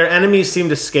 Their enemies seem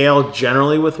to scale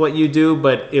generally with what you do,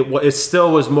 but it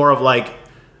still was more of like,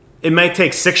 it might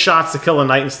take 6 shots to kill a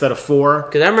knight instead of 4.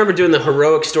 Because I remember doing the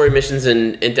heroic story missions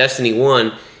in Destiny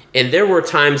 1, and there were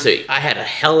times that I had a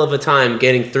hell of a time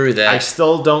getting through that. I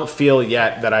still don't feel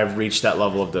yet that I've reached that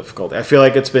level of difficulty. I feel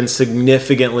like it's been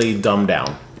significantly dumbed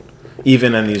down,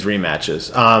 even in these rematches.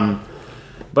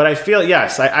 But I feel,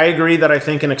 yes, I agree that I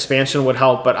think an expansion would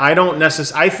help, but I don't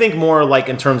necessarily, I think more like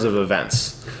in terms of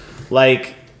events.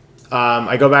 Like,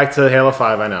 I go back to Halo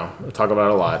 5, I know, I talk about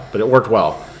it a lot, but it worked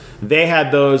well. They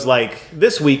had those, like,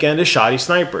 this weekend is Shoddy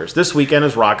Snipers, this weekend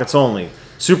is Rockets Only,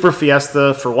 Super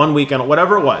Fiesta for one weekend,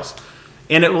 whatever it was.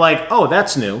 And it like, oh,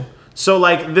 that's new. So,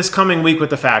 like, this coming week with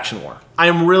the Faction War,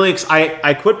 I'm really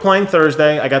I quit playing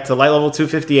Thursday, I got to light level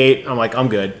 258, I'm like, I'm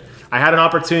good. I had an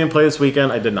opportunity to play this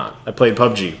weekend. I did not. I played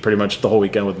PUBG pretty much the whole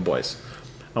weekend with the boys.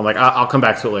 I'm like, I'll come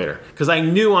back to it later. Because I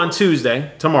knew on Tuesday,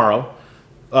 tomorrow,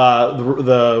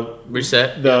 the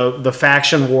reset. The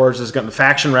faction wars the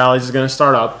faction rallies is going to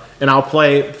start up, and I'll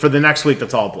play for the next week.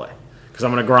 That's all I'll play because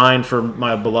I'm going to grind for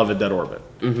my beloved Dead Orbit,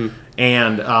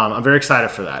 and I'm very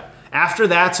excited for that. After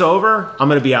that's over, I'm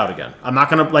going to be out again. I'm not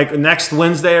going to like next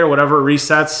Wednesday or whatever it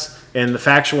resets. And the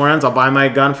faction war ends, I'll buy my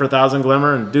gun for 1,000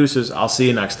 glimmer and deuces. I'll see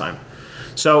you next time.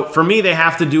 So for me, they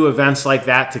have to do events like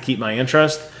that to keep my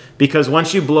interest because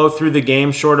once you blow through the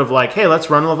game short of like, hey, let's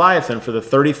run Leviathan for the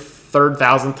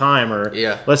 33,000th time or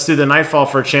let's do the Nightfall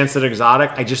for a chance at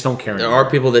exotic, I just don't care anymore. There are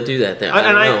people that do that.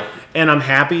 And I'm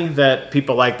happy that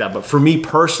people like that. But for me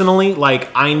personally, like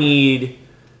I need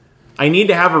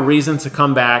to have a reason to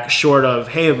come back short of,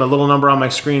 hey, my little number on my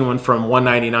screen went from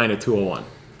 199 to 201.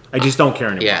 I just don't care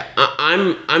anymore. Yeah,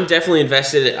 I'm definitely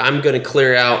invested. I'm going to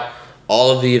clear out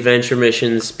all of the adventure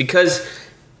missions because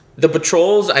the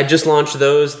patrols, I just launched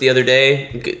those the other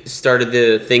day. Started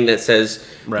the thing that says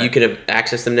you can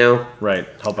access them now. Right.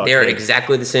 Help out. They're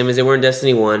exactly the same as they were in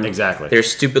Destiny 1. Exactly. They're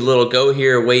stupid little go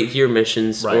here, wait here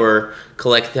missions or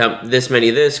collect this many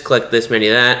of this, collect this many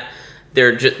of that.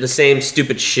 They're just the same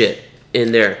stupid shit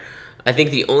in there. I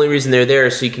think the only reason they're there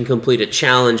is so you can complete a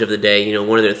challenge of the day,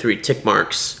 one of their 3 tick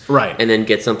marks. Right. And then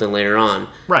get something later on.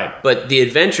 Right. But the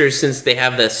adventures, since they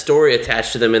have the story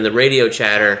attached to them in the radio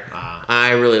chatter,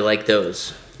 I really like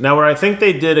those. Now, where I think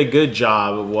they did a good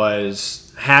job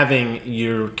was having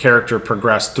your character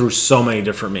progress through so many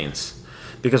different means.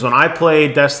 Because when I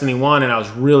played Destiny 1 and I was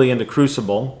really into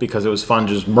Crucible, because it was fun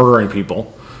just murdering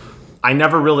people, I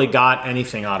never really got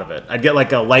anything out of it. I'd get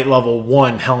like a light level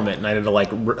 1 helmet, and I had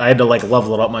to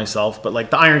level it up myself. But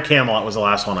like the Iron Camelot was the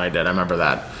last one I did. I remember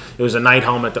that. It was a knight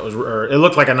helmet that was, or it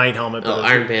looked like a knight helmet. But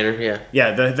Iron Banner, yeah.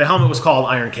 Yeah, the helmet was called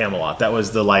Iron Camelot. That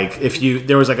was the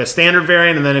there was like a standard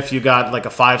variant, and then if you got like a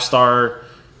 5-star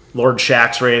Lord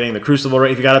Shaxx rating, the Crucible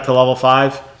rating, if you got it to level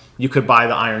 5, you could buy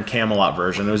the Iron Camelot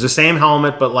version. It was the same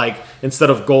helmet, but like instead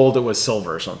of gold, it was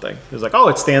silver or something. It was like, oh,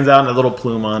 it stands out and a little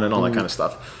plume on it and all that kind of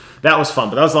stuff. That was fun,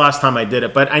 but that was the last time I did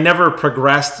it. But I never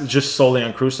progressed just solely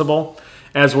on Crucible.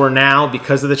 As we're now,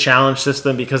 because of the challenge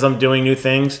system, because I'm doing new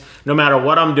things, no matter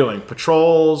what I'm doing,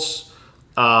 patrols,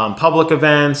 public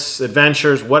events,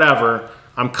 adventures, whatever,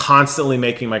 I'm constantly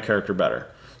making my character better.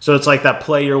 So it's like that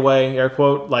play your way, air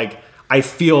quote. Like, I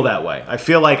feel that way. I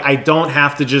feel like I don't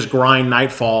have to just grind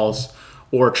Nightfalls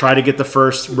or try to get the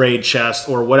first raid chest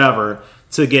or whatever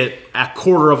to get a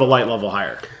quarter of a light level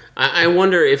higher. I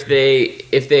wonder if they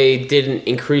didn't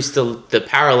increase the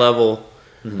power level,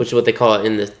 which is what they call it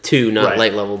in the 2, not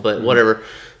light level, but whatever,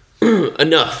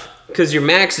 enough. Because your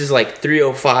max is like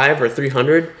 305 or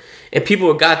 300, and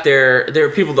people got there are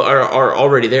people that are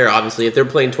already there, obviously. If they're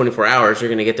playing 24 hours, you're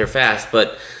going to get there fast.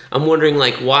 But I'm wondering,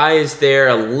 like, why is there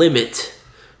a limit,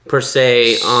 per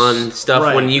se, on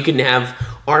stuff when you can have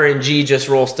RNG just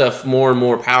roll stuff more and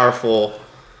more powerful?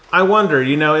 I wonder,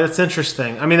 it's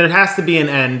interesting. I mean, there has to be an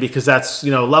end because that's,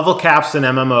 level caps in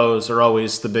MMOs are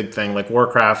always the big thing. Like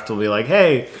Warcraft will be like,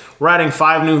 hey, we're adding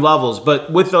 5 new levels.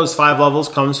 But with those 5 levels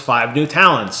comes 5 new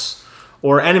talents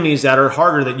or enemies that are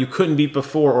harder that you couldn't beat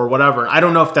before or whatever. I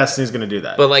don't know if Destiny's going to do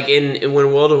that. But like when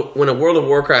a World of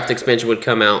Warcraft expansion would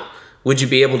come out, would you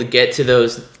be able to get to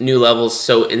those new levels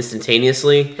so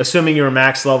instantaneously? Assuming you were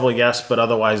max level, yes. But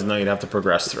otherwise, no, you'd have to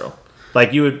progress through.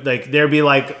 Like there'd be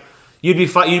like... You'd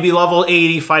be level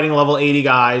 80 fighting level 80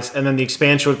 guys, and then the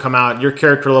expansion would come out. Your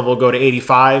character level would go to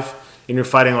 85, and you're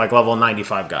fighting like level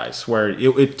 95 guys, where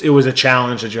it was a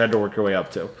challenge that you had to work your way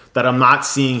up to that I'm not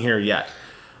seeing here yet.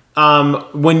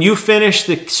 When you finish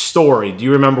the story, do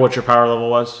you remember what your power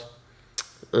level was?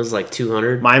 It was like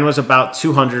 200. Mine was about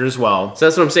 200 as well. So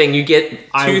that's what I'm saying. You get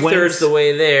 2/3 the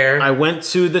way there. I went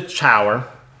to the tower.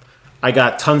 I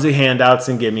got tons of handouts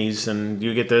and gimmies, and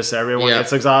you get this, everyone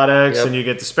gets exotics, and you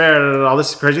get the spare, all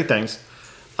this crazy things.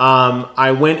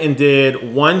 I went and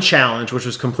did one challenge, which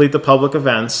was complete the public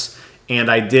events, and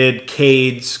I did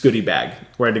Cade's goodie bag,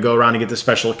 where I had to go around and get the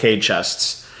special Cade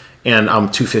chests, and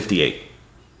I'm 258.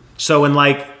 So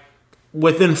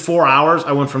within 4 hours,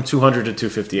 I went from 200 to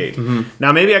 258.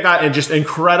 Now, maybe I got just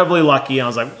incredibly lucky, and I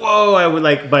was like, whoa,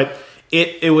 but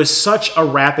it was such a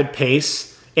rapid pace.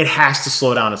 it has to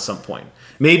slow down at some point.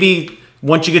 Maybe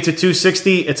once you get to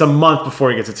 260, it's a month before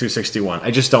you get to 261.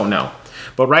 I just don't know.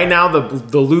 But right now,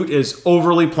 the loot is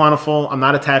overly plentiful. I'm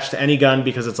not attached to any gun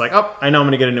because it's like, oh, I know I'm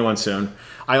going to get a new one soon.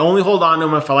 I only hold on to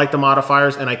them if I like the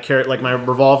modifiers, and I carry it like my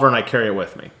revolver, and I carry it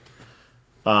with me.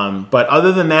 But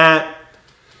other than that,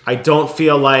 I don't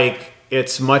feel like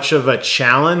it's much of a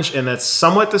challenge, and that's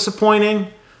somewhat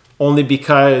disappointing, only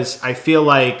because I feel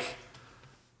like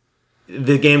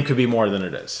the game could be more than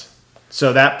it is.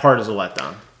 So that part is a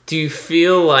letdown. Do you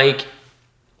feel like,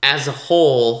 as a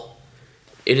whole,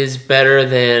 it is better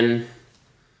than...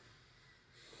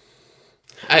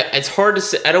 it's hard to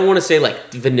say. I don't want to say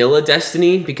like vanilla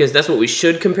Destiny because that's what we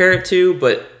should compare it to,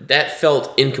 but that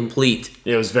felt incomplete.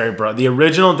 It was very broad. The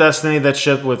original Destiny that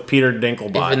shipped with Peter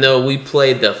Dinklage. Even though we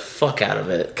played the fuck out of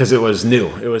it. Because it was new.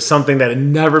 It was something that had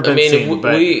never been seen.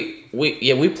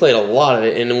 We played a lot of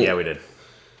it. And yeah, we did.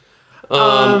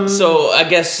 So I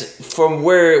guess from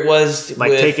where it was like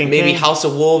with Taken maybe King? House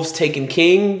of Wolves, Taken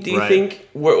King, do you think?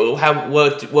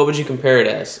 What would you compare it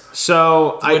as?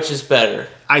 So Which is better?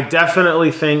 I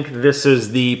definitely think this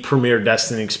is the premier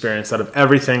Destiny experience out of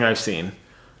everything I've seen.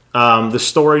 The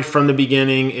story from the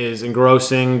beginning is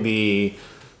engrossing. The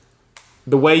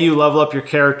way you level up your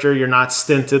character, you're not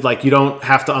stinted. Like, you don't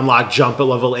have to unlock jump at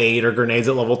level 8 or grenades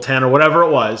at level 10 or whatever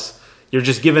it was. You're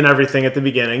just given everything at the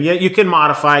beginning. Yeah, you can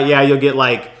modify it. Yeah, you'll get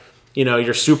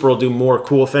your super will do more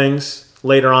cool things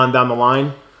later on down the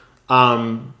line.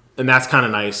 And that's kind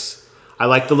of nice. I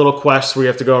like the little quests where you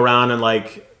have to go around and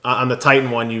on the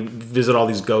Titan one, you visit all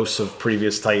these ghosts of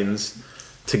previous Titans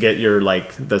to get your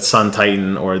the Sun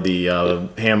Titan or the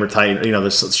Hammer Titan, the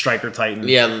Striker Titan.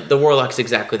 Yeah, the Warlock's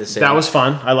exactly the same. That was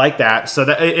fun. I like that. So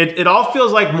that it all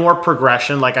feels like more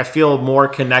progression. Like, I feel more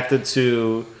connected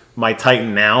to my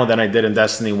Titan now than I did in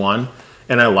Destiny 1,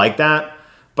 and I like that.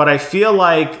 But I feel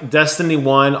like Destiny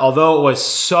 1, although it was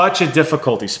such a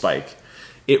difficulty spike,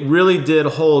 it really did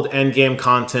hold endgame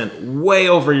content way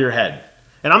over your head.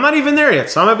 And I'm not even there yet,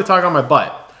 so I might be talking on my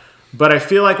butt. But I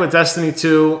feel like with Destiny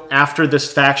 2, after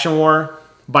this faction war,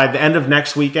 by the end of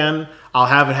next weekend, I'll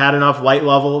have had enough light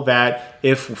level that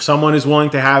if someone is willing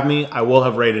to have me, I will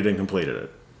have rated and completed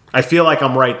it. I feel like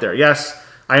I'm right there. Yes,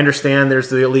 I understand there's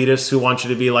the elitists who want you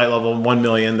to be light level 1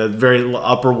 million, the very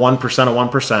upper 1%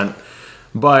 of 1%.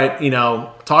 But,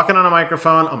 talking on a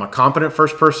microphone, I'm a competent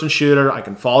first-person shooter. I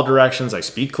can follow directions. I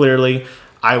speak clearly.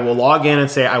 I will log in and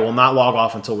say I will not log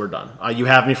off until we're done. You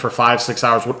have me for 5-6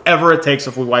 hours, whatever it takes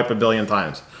if we wipe a billion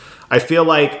times. I feel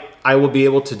like I will be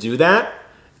able to do that,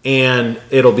 and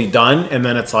it'll be done, and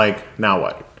then it's like, now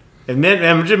what? And maybe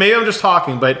I'm just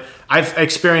talking, but I've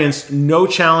experienced no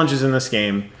challenges in this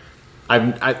game.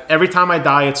 Every time I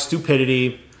die, it's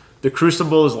stupidity. The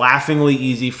Crucible is laughingly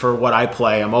easy for what I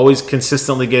play. I'm always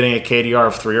consistently getting a KDR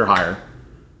of 3 or higher.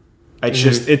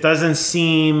 It doesn't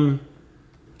seem...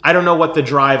 I don't know what the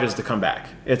drive is to come back.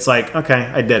 It's like, okay,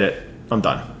 I did it. I'm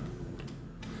done.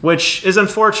 Which is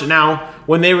unfortunate. Now,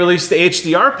 when they release the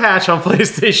HDR patch on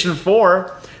PlayStation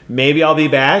 4, maybe I'll be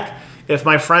back. If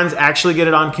my friends actually get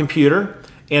it on computer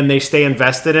and they stay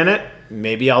invested in it,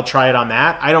 maybe I'll try it on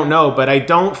that. I don't know, but I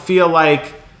don't feel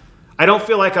like I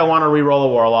want to re-roll a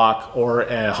Warlock or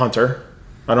a Hunter.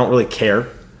 I don't really care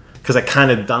because I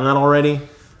kind of done that already.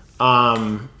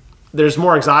 There's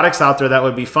more exotics out there that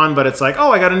would be fun, but it's like,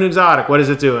 oh, I got a new exotic. What does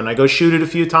it do? And I go shoot it a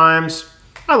few times.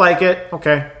 I like it.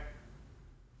 Okay.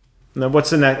 And then what's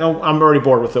the next? Oh, I'm already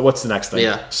bored with it. What's the next thing?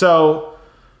 Yeah. So,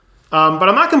 but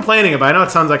I'm not complaining about it. I know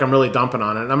it sounds like I'm really dumping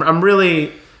on it. I'm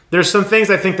really, there's some things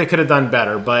I think they could have done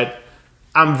better, but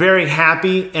I'm very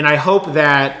happy, and I hope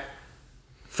that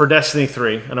for Destiny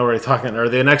 3, I know we're already talking, or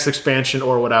the next expansion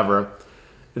or whatever,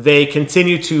 they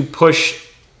continue to push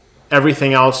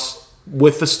everything else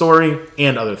with the story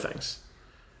and other things.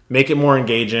 Make it more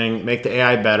engaging, make the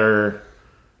AI better,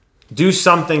 do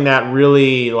something that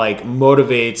really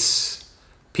motivates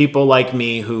people like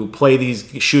me who play these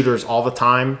shooters all the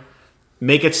time.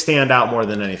 Make it stand out more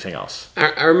than anything else.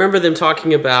 I remember them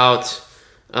talking about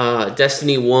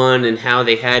Destiny 1 and how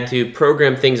they had to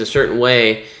program things a certain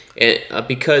way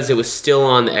because it was still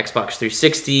on the Xbox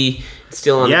 360,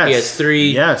 still on the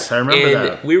PS3. Yes, I remember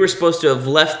that. And we were supposed to have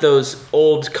left those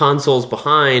old consoles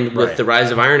behind with the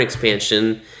Rise of Iron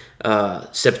expansion,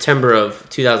 September of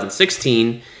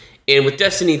 2016. And with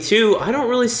Destiny 2, I don't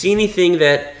really see anything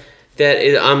that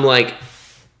I'm like,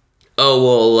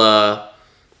 oh, well,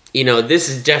 this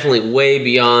is definitely way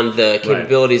beyond the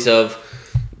capabilities of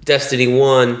Destiny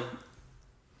 1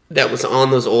 that was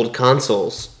on those old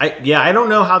consoles. I don't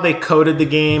know how they coded the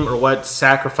game or what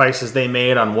sacrifices they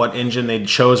made on what engine they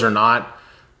chose or not,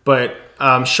 but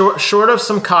short of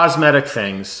some cosmetic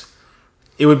things,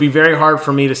 it would be very hard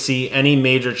for me to see any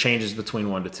major changes between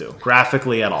 1 to 2,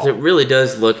 graphically at all. It really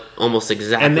does look almost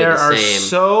exactly And there the are same.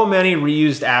 so many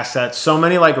reused assets, so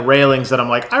many like railings that I'm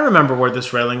like, I remember where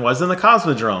this railing was in the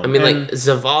Cosmodrome. I mean, And like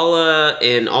Zavala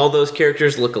and all those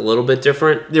characters look a little bit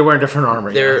different. they're wearing different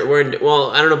armor. They're wearing,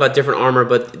 well, I don't know about different armor,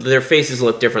 but their faces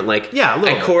look different. Like, Yeah, a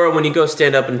little bit. Ikora, when you go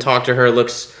stand up and talk to her,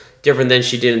 looks different than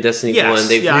she did in Destiny Yes, 1.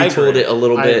 They've yeah, I retooled agree. it a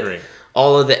little I bit. agree.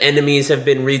 All of the enemies have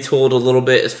been retooled a little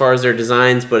bit as far as their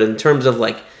designs, but in terms of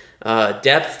like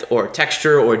depth or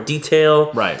texture or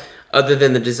detail, Right. other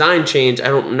than the design change,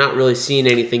 I'm not really seeing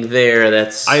anything there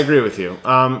that's... I agree with you.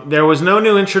 There was no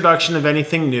new introduction of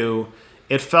anything new.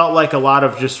 It felt like a lot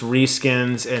of just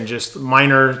reskins and just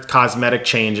minor cosmetic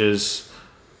changes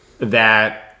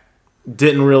that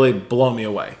didn't really blow me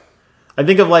away. I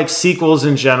think of like sequels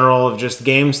in general of just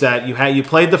games that you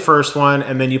played the first one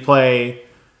and then you play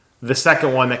the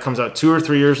second one that comes out 2 or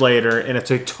 3 years later and it's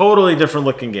a totally different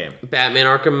looking game. Batman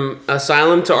Arkham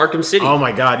Asylum to Arkham City. Oh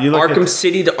my God! You look Arkham at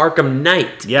City to Arkham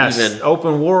Knight. yes, Even.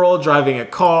 open world, driving a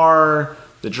car,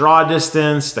 the draw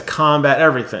distance, the combat,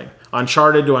 everything.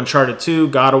 Uncharted to Uncharted 2,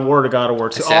 God of War to God of War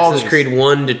 2. all Assassin's these. Creed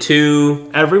 1 to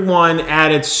 2. Everyone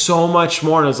added so much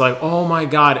more, and it was like, oh my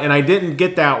God. And I didn't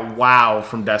get that wow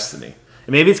from Destiny.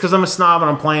 And maybe it's because I'm a snob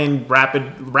and I'm playing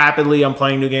rapidly. I'm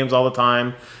playing new games all the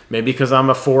time. Maybe because I'm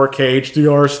a 4K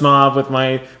HDR snob with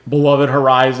my beloved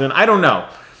Horizon. I don't know.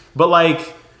 But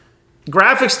like,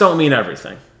 graphics don't mean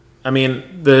everything. I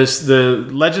mean, the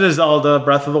Legend of Zelda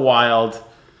Breath of the Wild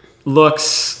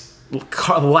looks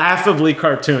laughably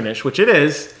cartoonish, which it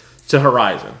is, to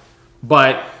Horizon.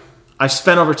 But I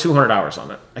spent over 200 hours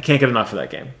on it. I can't get enough of that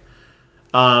game.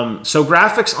 So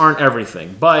graphics aren't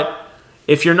everything. But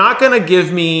if you're not going to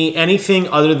give me anything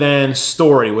other than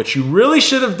story, which you really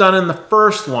should have done in the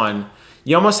first one,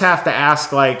 you almost have to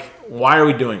ask, like, why are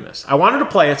we doing this? I wanted to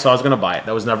play it, so I was going to buy it.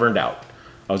 That was never in doubt.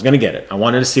 I was going to get it. I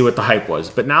wanted to see what the hype was.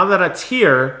 But now that it's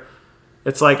here,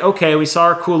 it's like, okay, we saw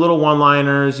our cool little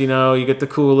one-liners. You know, you get the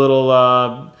cool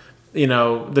little, you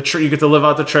get to live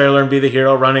out the trailer and be the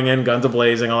hero running in, guns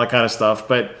a-blazing, all that kind of stuff.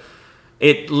 But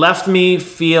it left me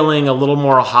feeling a little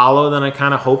more hollow than I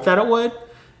kind of hoped that it would.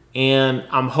 And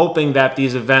I'm hoping that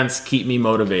these events keep me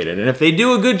motivated. And if they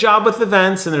do a good job with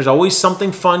events and there's always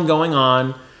something fun going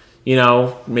on, you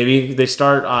know, maybe they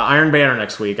start Iron Banner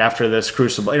next week after this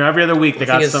Crucible. You know, every other week they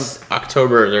got some...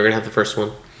 October, they're going to have the first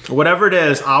one. Whatever it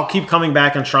is, I'll keep coming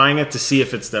back and trying it to see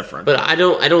if it's different. But I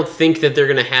don't think that they're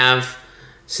going to have...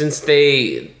 Since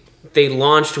they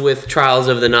launched with Trials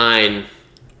of the Nine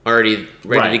already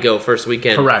ready Right. to go first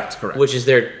weekend. Correct. Which is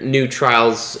their new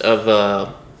Trials of...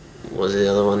 what was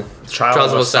the other one?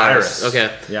 Trials of Osiris.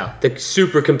 Okay. Yeah. The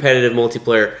super competitive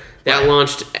multiplayer. That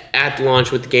launched at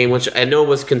launch with the game, which I know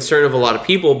was concern of a lot of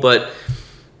people, but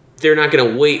they're not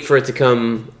going to wait for it to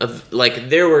come. Like,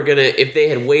 they were going to... If they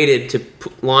had waited to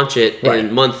launch it Right.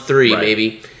 in month 3, Right.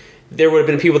 maybe, there would have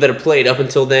been people that had played up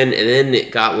until then, and then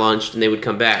it got launched, and they would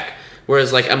come back.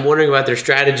 Whereas, like, I'm wondering about their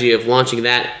strategy of launching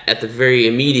that at the very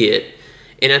immediate.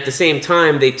 And at the same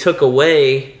time, they took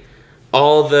away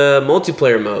all the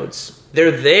multiplayer modes.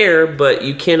 They're there, but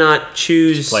you cannot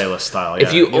choose Playlist style, If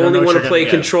yeah. you You don't only know what want you're to play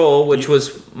gonna get. Control, which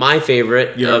was my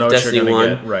favorite you don't know of what Destiny you're 1.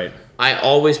 going to get. Right. I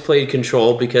always played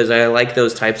Control because I like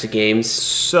those types of games.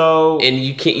 So... And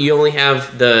you only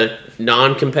have the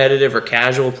non-competitive or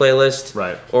casual playlist,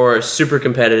 Right. or super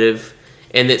competitive,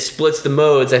 and it splits the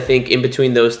modes, I think, in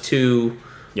between those two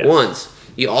Yes. ones.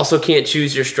 You also can't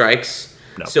choose your strikes.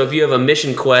 No. So if you have a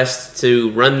mission quest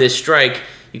to run this strike,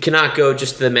 you cannot go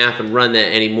just to the map and run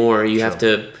that anymore. You have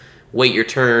to wait your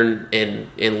turn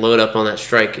and load up on that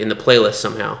strike in the playlist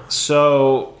somehow.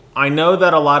 So I know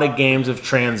that a lot of games have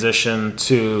transitioned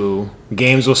to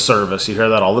games with service. You hear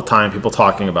that all the time, people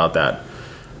talking about that.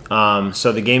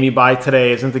 So the game you buy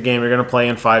today isn't the game you're going to play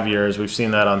in 5 years. We've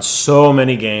seen that on so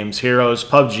many games. Heroes,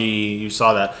 PUBG, you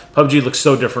saw that. PUBG looked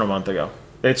so different a month ago.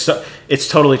 It's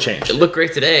totally changed. It looked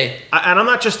great today. And I'm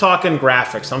not just talking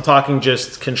graphics. I'm talking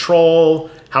just control,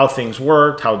 how things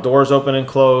worked, how doors open and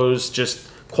close, just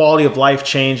quality of life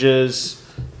changes,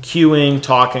 queuing,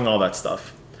 talking, all that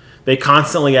stuff. They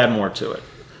constantly add more to it.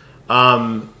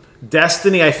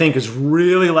 Destiny, I think, is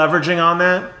really leveraging on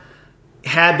that.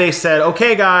 Had they said,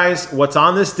 okay, guys, what's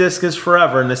on this disc is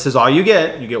forever, and this is all you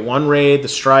get one raid, the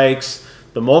strikes,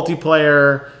 the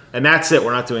multiplayer, and that's it.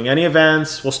 We're not doing any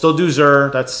events. We'll still do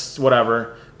Xur. That's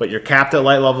whatever. But you're capped at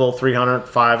light level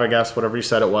 305, I guess, whatever you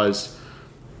said it was.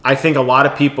 I think a lot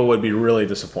of people would be really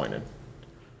disappointed.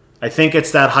 I think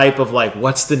it's that hype of like,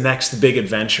 what's the next big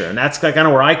adventure? And that's kind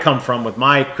of where I come from with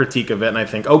my critique of it. And I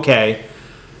think, okay,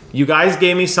 you guys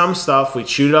gave me some stuff. We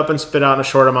chewed it up and spit out in a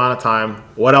short amount of time.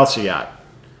 What else you got?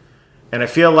 And I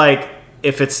feel like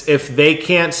if they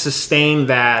can't sustain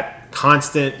that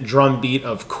constant drumbeat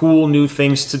of cool new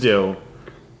things to do,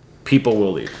 people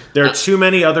will leave. There are too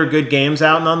many other good games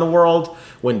out in the world.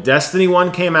 When Destiny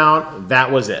 1 came out,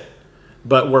 that was it.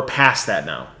 But we're past that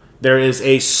now. There is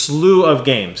a slew of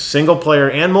games, single player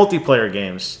and multiplayer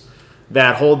games,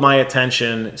 that hold my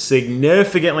attention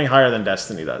significantly higher than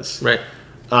Destiny does. Right.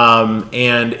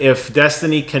 And if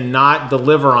Destiny cannot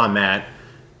deliver on that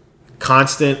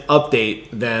constant update,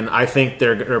 then I think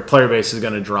their player base is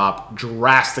going to drop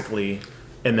drastically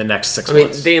in the next 6 months.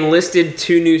 I mean, they enlisted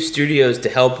 2 new studios to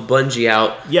help Bungie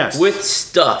out with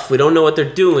stuff. We don't know what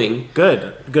they're doing.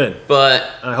 Good. But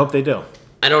I hope they do.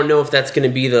 I don't know if that's going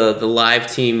to be the live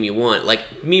team you want.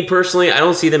 Like, me personally, I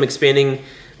don't see them expanding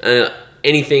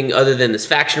anything other than this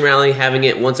faction rally, having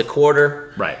it once a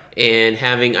quarter. Right. And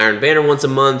having Iron Banner once a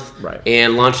month. Right.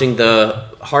 And launching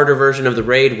the harder version of the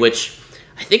raid, which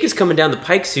I think is coming down the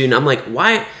pike soon. I'm like,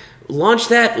 why launch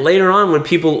that later on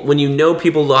when you know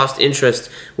people lost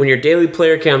interest, when your daily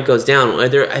player count goes down?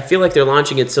 I feel like they're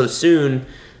launching it so soon.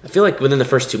 I feel like within the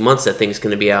first 2 months that thing's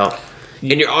going to be out.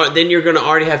 And then you're going to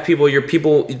already have your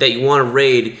people that you want to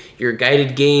raid, your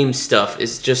guided game stuff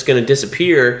is just going to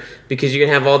disappear because you're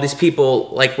going to have all these people.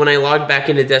 Like when I logged back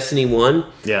into Destiny 1,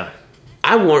 all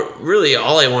I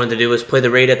wanted to do was play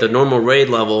the raid at the normal raid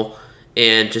level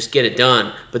and just get it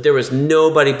done. But there was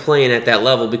nobody playing at that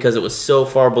level because it was so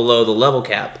far below the level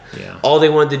cap. Yeah. All they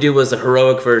wanted to do was the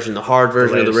heroic version, the hard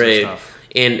version of the raid.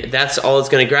 And that's all it's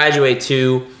going to graduate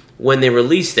to when they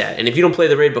release that. And if you don't play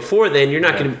the raid before then, you're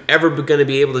not ever going to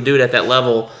be able to do it at that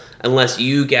level unless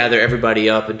you gather everybody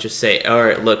up and just say, all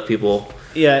right, look, people.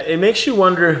 Yeah, it makes you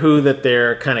wonder who that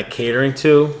they're kind of catering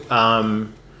to.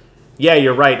 Yeah,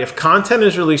 you're right. If content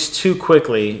is released too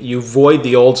quickly, you void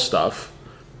the old stuff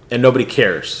and nobody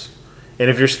cares.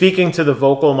 And if you're speaking to the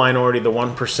vocal minority, the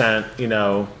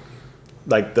 1%,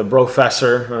 like the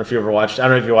Brofessor, I don't know if you ever watched, I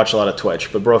don't know if you watch a lot of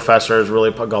Twitch, but Brofessor is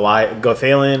really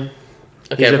Gothalion.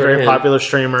 Okay, he's a very popular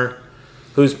streamer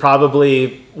who's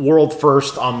probably world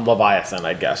first on Leviathan,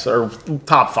 I guess, or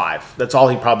top 5. That's all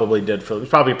he probably did. He's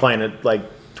probably playing it like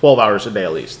 12 hours a day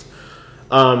at least.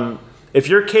 If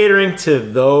you're catering to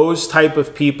those type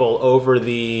of people over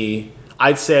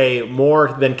I'd say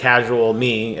more than casual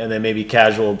me, and then maybe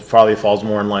casual probably falls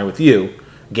more in line with you,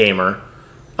 gamer.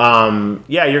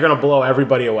 You're going to blow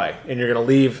everybody away, and you're going to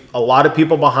leave a lot of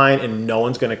people behind, and no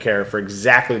one's going to care for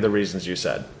exactly the reasons you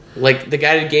said. Like, the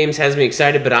guided games has me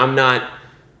excited, but I'm not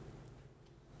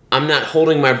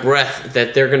holding my breath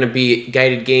that they're going to be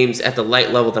guided games at the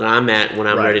light level that I'm at when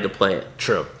I'm ready to play it.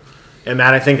 True. And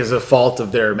that, I think, is a fault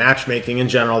of their matchmaking in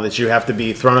general, that you have to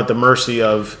be thrown at the mercy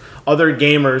of other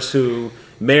gamers who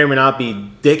may or may not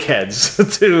be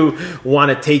dickheads to want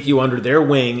to take you under their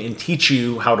wing and teach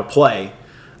you how to play.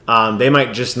 They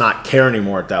might just not care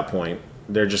anymore at that point.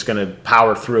 They're just going to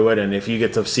power through it, and if you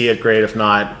get to see it, great. If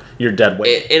not, you're dead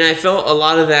weight. And I felt a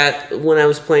lot of that when I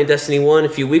was playing Destiny 1 a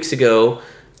few weeks ago,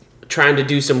 trying to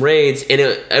do some raids,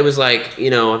 and I was like,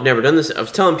 I've never done this. I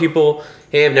was telling people,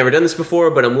 hey, I've never done this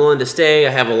before, but I'm willing to stay.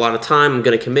 I have a lot of time. I'm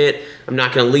going to commit. I'm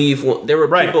not going to leave. There were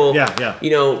people, they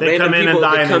random come in people, and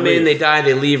die, they come in, they die,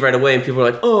 they leave right away, and people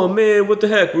are like, oh, man, what the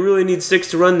heck? We really need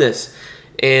 6 to run this.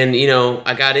 And,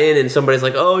 I got in, and somebody's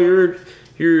like, oh,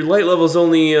 your light level's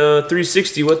only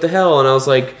 360. What the hell? And I was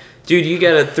like, dude, you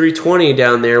got a 320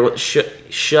 down there.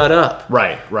 Shut up.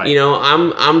 Right.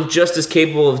 I'm just as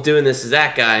capable of doing this as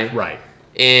that guy. Right.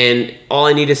 And all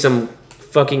I need is some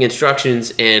fucking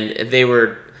instructions. And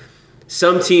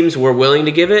some teams were willing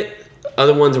to give it,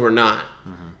 other ones were not.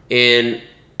 Mm-hmm. And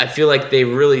I feel like they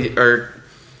really are.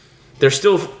 They're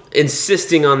still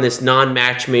insisting on this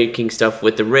non-matchmaking stuff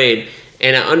with the raid.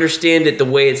 And I understand it the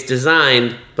way it's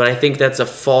designed, but I think that's a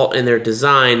fault in their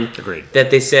design. Agreed.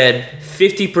 That they said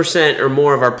 50% or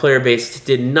more of our player base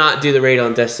did not do the raid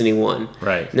on Destiny 1.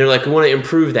 Right. And they're like, we want to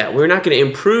improve that. We're not going to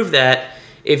improve that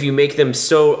if you make them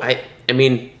so...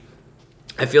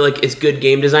 I feel like it's good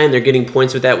game design. They're getting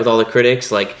points with that with all the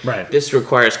critics. Like, This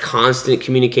requires constant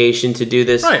communication to do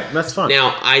this. Right, that's fun.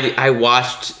 Now, I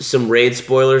watched some raid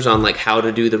spoilers on like how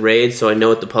to do the raid, so I know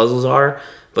what the puzzles are,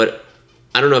 but...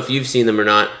 I don't know if you've seen them or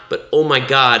not, but oh my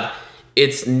god,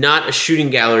 it's not a shooting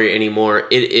gallery anymore.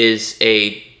 It's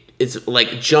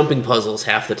like jumping puzzles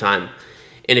half the time.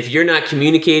 And if you're not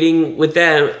communicating with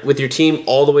your team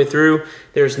all the way through,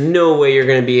 there's no way you're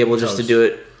going to be able just to do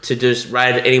it, to just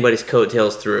ride anybody's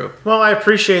coattails through. Well, I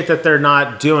appreciate that they're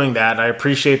not doing that. I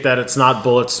appreciate that it's not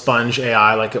bullet sponge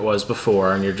AI like it was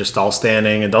before, and you're just all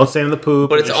standing and don't stand in the poop.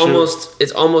 But it's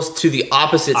almost to the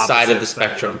opposite side of the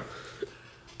spectrum.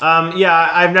 Yeah,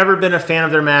 I've never been a fan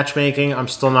of their matchmaking. I'm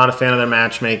still not a fan of their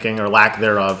matchmaking or lack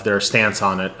thereof, their stance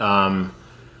on it.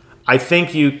 I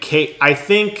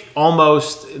think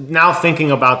almost now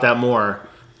thinking about that more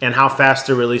and how fast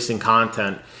they're releasing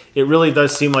content, it really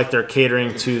does seem like they're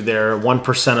catering to their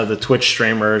 1% of the Twitch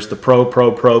streamers, the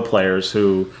pro players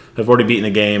who have already beaten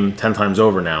the game 10 times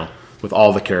over now with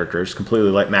all the characters,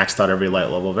 completely maxed out every light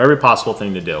level of every possible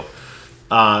thing to do.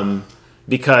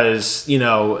 Because,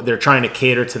 they're trying to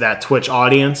cater to that Twitch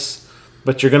audience,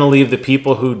 but you're going to leave the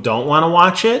people who don't want to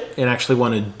watch it and actually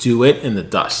want to do it in the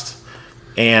dust.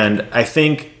 And I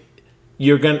think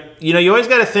you're going to, you always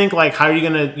got to think like, how are you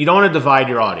going to, you don't want to divide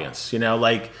your audience,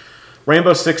 like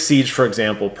Rainbow Six Siege, for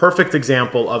example, perfect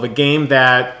example of a game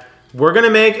that we're going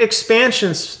to make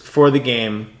expansions for the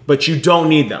game, but you don't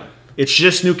need them. It's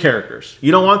just new characters.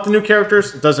 You don't want the new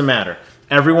characters? It doesn't matter.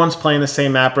 Everyone's playing the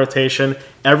same map rotation.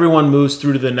 Everyone moves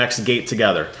through to the next gate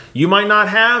together. You might not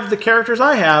have the characters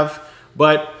I have,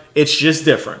 but it's just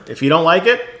different. If you don't like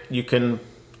it, you can,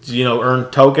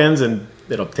 earn tokens, and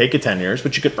it'll take you 10 years,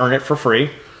 but you could earn it for free.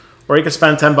 Or you could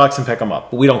spend $10 and pick them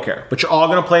up. But we don't care. But you're all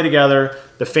going to play together.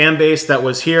 The fan base that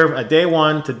was here at day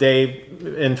one to day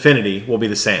infinity will be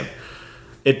the same.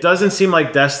 It doesn't seem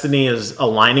like Destiny is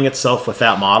aligning itself with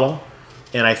that model.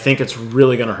 And I think it's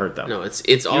really going to hurt them. No,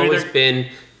 it's always been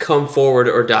come forward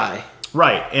or die.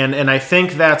 Right, and I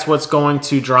think that's what's going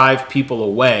to drive people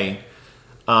away.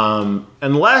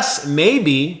 Unless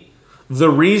maybe the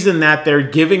reason that they're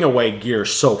giving away gear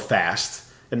so fast,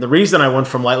 and the reason I went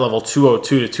from light level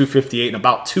 202 to 258 in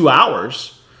about 2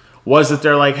 hours, was that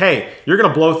they're like, hey, you're going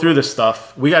to blow through this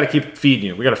stuff. We got to keep feeding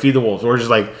you. We got to feed the wolves. We're just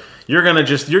like, you're going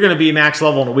to be max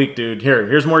level in a week, dude.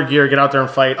 Here's more gear. Get out there and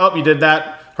fight. Oh, you did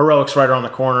that. Heroics right around the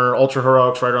corner, Ultra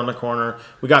Heroics right around the corner.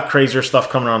 We got crazier stuff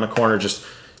coming around the corner. Just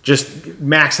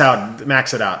max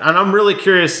it out. And I'm really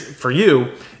curious for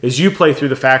you, as you play through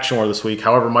the faction war this week,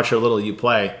 however much or little you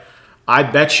play, I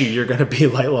bet you're going to be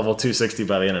light level 260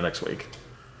 by the end of next week.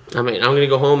 I mean, I'm going to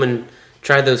go home and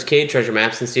try those cave treasure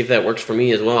maps and see if that works for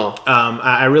me as well.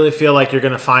 I really feel like you're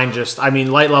going to find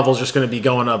light level is just going to be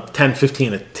going up 10,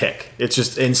 15 a tick. It's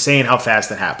just insane how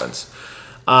fast it happens.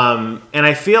 And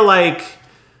I feel like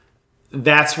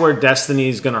that's where Destiny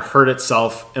is going to hurt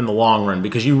itself in the long run,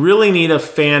 because you really need a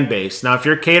fan base. Now, if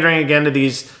you're catering again to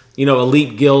these,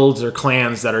 elite guilds or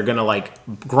clans that are going to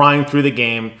grind through the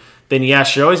game, then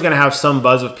yes, you're always going to have some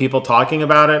buzz of people talking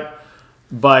about it.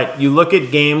 But you look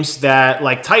at games that,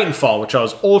 like Titanfall, which I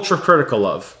was ultra critical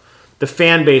of, the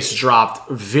fan base dropped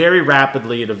very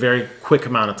rapidly at a very quick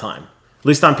amount of time. At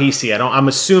least on PC. I'm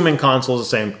assuming consoles the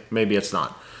same. Maybe it's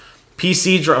not.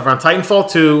 PC on Titanfall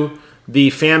 2.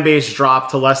 The fan base dropped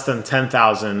to less than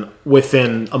 10,000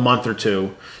 within a month or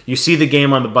two. You see the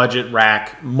game on the budget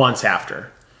rack months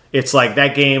after. It's like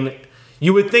that game.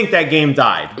 You would think that game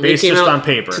died based just on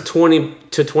paper. To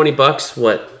 $20,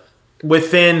 what?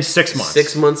 Within 6 months.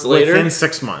 6 months later? Within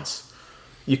 6 months.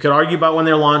 You could argue about when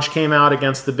their launch came out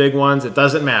against the big ones. It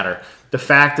doesn't matter. The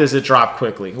fact is it dropped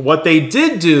quickly. What they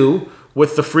did do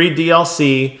with the free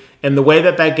DLC and the way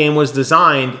that game was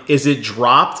designed is it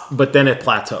dropped, but then it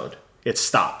plateaued. It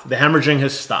stopped. The hemorrhaging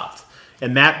has stopped.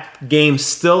 And that game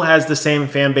still has the same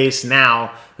fan base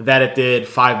now that it did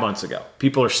 5 months ago.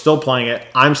 People are still playing it.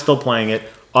 I'm still playing it.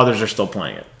 Others are still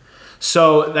playing it.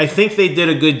 So I think they did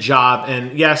a good job.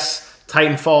 And yes,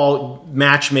 Titanfall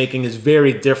matchmaking is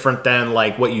very different than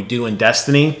what you do in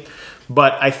Destiny.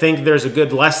 But I think there's a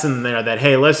good lesson there that,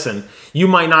 hey, listen, you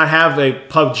might not have a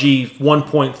PUBG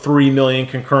 1.3 million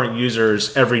concurrent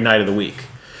users every night of the week.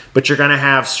 But you're going to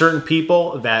have certain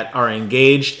people that are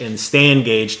engaged and stay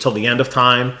engaged till the end of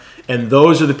time. And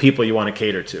those are the people you want to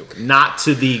cater to. Not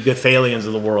to the Gothalians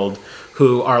of the world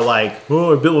who are like,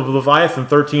 oh, I built Leviathan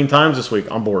 13 times this week.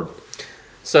 I'm bored.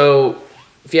 So,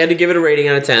 if you had to give it a rating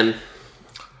out of 10,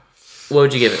 what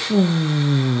would you give it?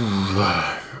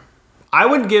 I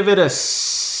would give it a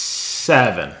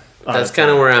 7. That's kind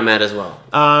of where I'm at as well.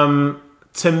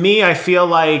 To me, I feel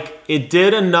like it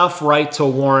did enough right to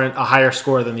warrant a higher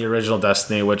score than the original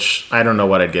Destiny, which I don't know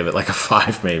what I'd give it, like a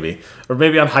 5 maybe. Or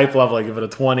maybe on hype level, I'd give it a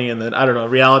 20, and then, I don't know,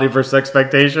 reality versus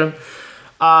expectation.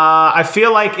 I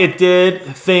feel like it did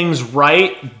things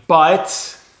right,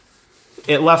 but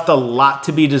it left a lot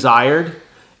to be desired.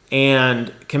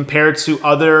 And compared to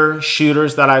other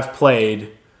shooters that I've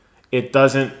played, it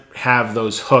doesn't have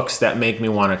those hooks that make me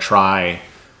want to try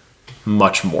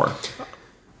much more.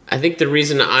 I think the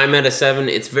reason I'm at a 7,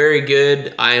 it's very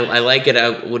good. I like it. I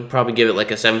would probably give it like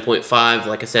a 7.5.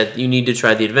 Like I said, you need to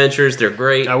try the adventures. They're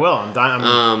great. I will.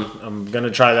 I'm going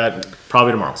to try that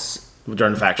probably tomorrow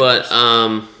during the faction. But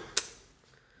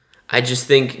I just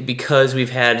think because we've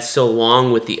had so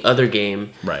long with the other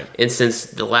game, Right. and since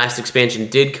the last expansion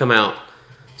did come out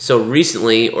so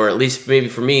recently, or at least maybe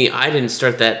for me, I didn't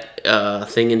start that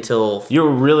thing until You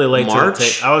were really late March, to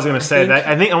take. I was going to say think.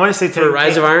 that. I want to say for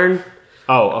Rise of Iron.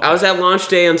 Oh, okay. I was at launch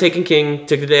day on Taken King,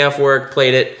 took the day off work,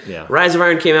 played it. Yeah. Rise of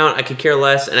Iron came out, I could care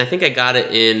less, and I think I got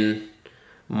it in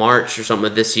March or something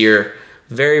of this year,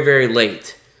 very, very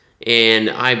late. And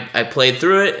I played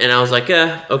through it, and I was like,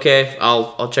 okay,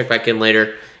 I'll check back in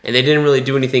later. And they didn't really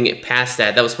do anything past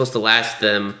that. That was supposed to last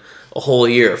them a whole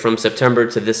year, from September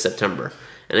to this September.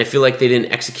 And I feel like they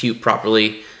didn't execute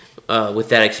properly with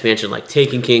that expansion. Like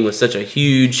Taken King was such a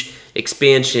huge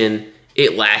expansion,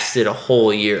 it lasted a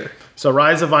whole year. So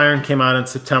Rise of Iron came out in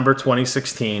September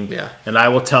 2016. Yeah. And I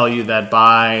will tell you that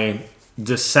by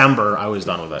December, I was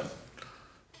done with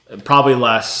it. Probably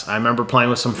less. I remember playing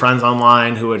with some friends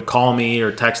online who would call me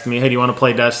or text me, hey, do you want to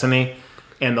play Destiny?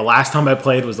 And the last time I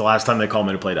played was the last time they called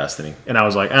me to play Destiny. And I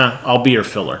was like, I'll be your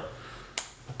filler.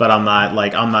 But I'm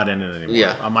not in it anymore.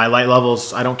 Yeah. On my light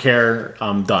levels, I don't care.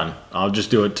 I'm done. I'll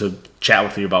just do it to chat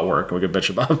with you about work. We could bitch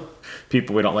about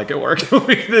people we don't like at work.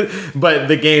 But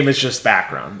the game is just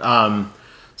background.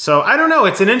 So I don't know.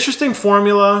 It's an interesting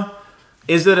formula.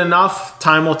 Is it enough?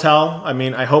 Time will tell. I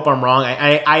mean, I hope I'm wrong.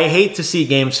 I hate to see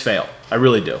games fail. I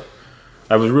really do.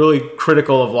 I was really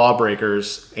critical of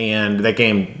Lawbreakers, and that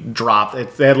game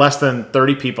dropped. They had less than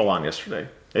 30 people on yesterday.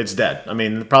 It's dead. I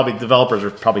mean, probably developers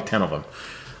are probably 10 of them.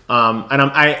 And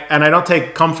I don't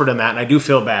take comfort in that, and I do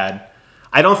feel bad.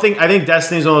 I think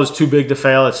Destiny's one of those too big to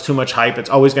fail. It's too much hype. It's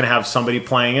always going to have somebody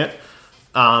playing it.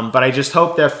 But I just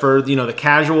hope that for the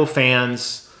casual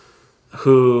fans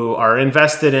who are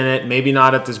invested in it, maybe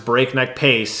not at this breakneck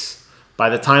pace, by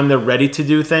the time they're ready to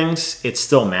do things, it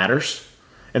still matters.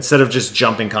 Instead of just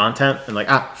jumping content and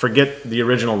forget the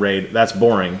original raid. That's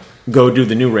boring. Go do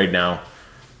the new raid now.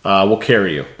 We'll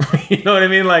carry you. You know what I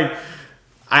mean? Like,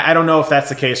 I don't know if that's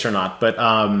the case or not, but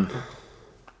I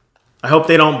hope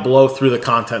they don't blow through the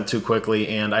content too quickly,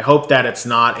 and I hope that it's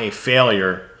not a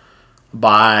failure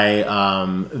by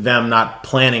them not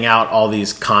planning out all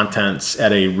these contents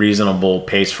at a reasonable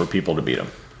pace for people to beat them.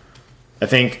 I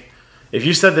think if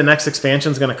you said the next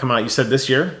expansion is going to come out, you said this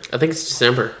year? I think it's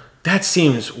December. That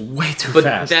seems way too But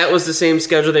fast. that was the same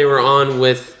schedule they were on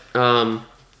with The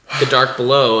Dark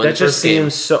Below. That just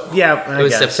seems so... Yeah, It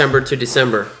was September to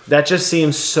December. That just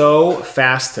seems so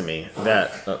fast to me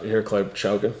that... Oh, you hear Claire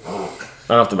choking? I don't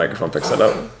know if the microphone picks that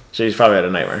up. She's probably had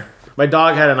a nightmare. My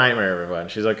dog had a nightmare, everyone.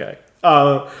 She's okay.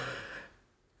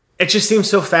 It just seems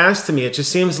so fast to me. It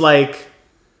just seems like...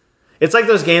 It's like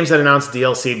those games that announce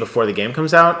DLC before the game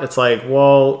comes out. It's like,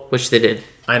 well... Which they did.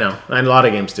 I know. And a lot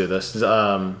of games do this.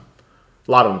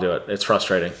 A lot of them do it. It's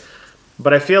frustrating.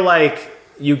 But I feel like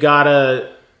you gotta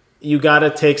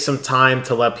take some time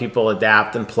to let people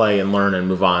adapt and play and learn and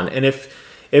move on. And if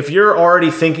you're already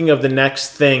thinking of the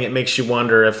next thing, it makes you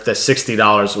wonder if the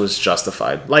 $60 was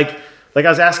justified. Like I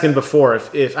was asking before,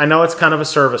 if I know it's kind of a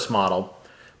service model,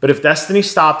 but if Destiny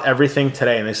stopped everything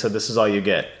today and they said this is all you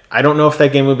get, I don't know if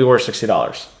that game would be worth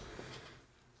 $60.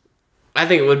 I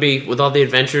think it would be with all the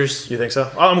adventures. You think so?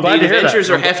 Oh, I'm glad to hear that. The adventures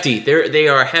are hefty. They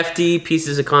are hefty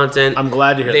pieces of content. I'm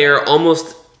glad to hear they that. are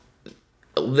almost.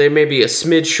 They may be a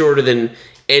smidge shorter than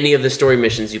any of the story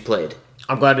missions you played.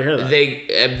 I'm glad to hear that.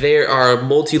 They are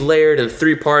multi-layered in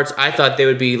 3 parts. I thought they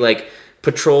would be like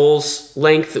Patrol's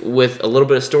length with a little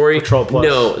bit of story. Patrol Plus.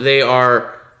 No, they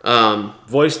are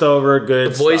voiced over,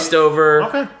 good. voiced stuff. over.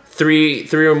 Okay.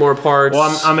 Three or more parts.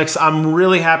 Well, I'm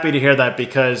really happy to hear that,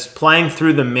 because playing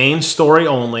through the main story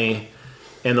only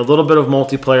and the little bit of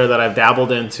multiplayer that I've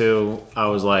dabbled into, I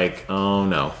was like, oh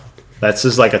no. That's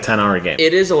just like a 10-hour game.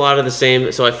 It is a lot of the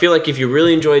same. So I feel like if you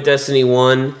really enjoy Destiny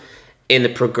 1 and the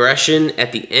progression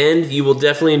at the end, you will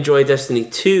definitely enjoy Destiny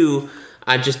 2.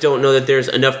 I just don't know that there's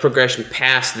enough progression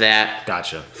past that.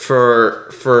 Gotcha. For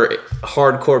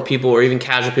hardcore people or even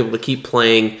casual people to keep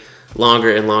playing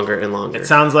longer and longer and longer. It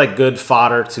sounds like good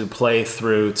fodder to play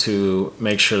through to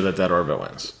make sure that Orbit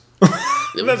wins.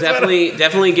 It will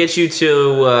definitely get you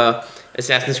to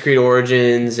Assassin's Creed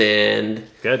Origins and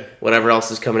Good. Whatever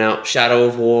else is coming out. Shadow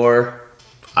of War.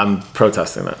 I'm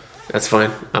protesting that. That's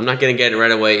fine. I'm not going to get it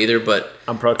right away either, but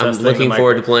I'm protesting. I'm looking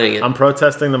forward to playing it. I'm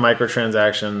protesting the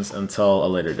microtransactions until a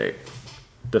later date.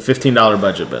 The $15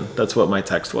 budget bin. That's what my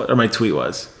text was, or my tweet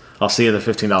was. I'll see you at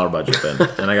the $15 budget bin.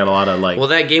 And I got a lot of Well,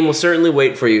 that game will certainly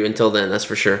wait for you until then. That's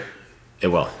for sure. It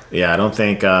will. Yeah, I don't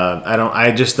think.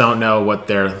 I just don't know what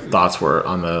their thoughts were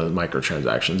on the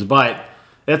microtransactions, but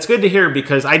that's good to hear,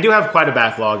 because I do have quite a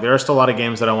backlog. There are still a lot of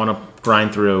games that I want to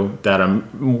grind through that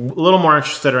I'm a little more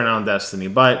interested in on Destiny.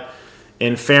 But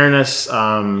in fairness,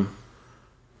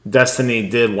 Destiny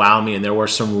did wow me, and there were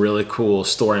some really cool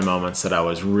story moments that I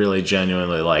was really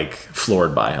genuinely like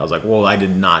floored by. I was like, whoa, I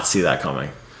did not see that coming.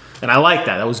 And I like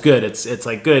that. That was good. It's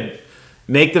like good.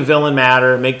 Make the villain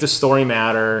matter, make the story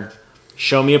matter,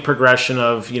 show me a progression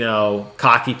of,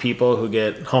 cocky people who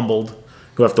get humbled,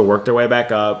 who have to work their way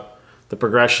back up. The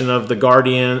progression of the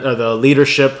guardian or the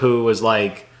leadership who was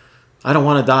like, I don't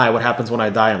want to die. What happens when I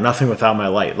die? I'm nothing without my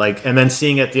light. Like, and then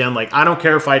seeing at the end, like, I don't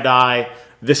care if I die.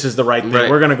 This is the right thing. Right.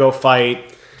 We're going to go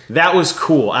fight. That was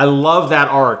cool. I love that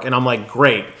arc. And I'm like,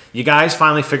 great. You guys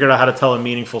finally figured out how to tell a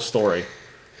meaningful story.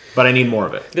 But I need more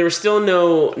of it. There was still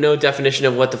no definition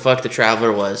of what the fuck the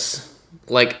Traveler was.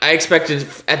 Like, I expected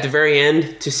at the very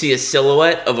end to see a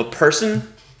silhouette of a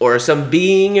person or some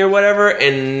being or whatever,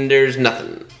 and there's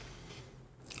nothing.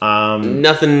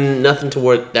 Nothing to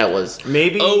what that was.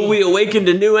 Maybe. Oh, we awakened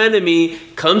a new enemy.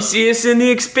 Come see us in the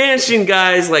expansion,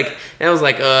 guys. Like, that was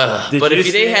like, ugh. But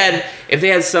if they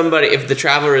had somebody, if the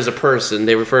Traveler is a person,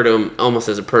 they refer to him almost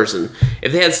as a person.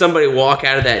 If they had somebody walk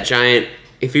out of that giant,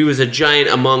 if he was a giant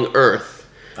among Earth,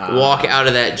 walk out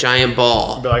of that giant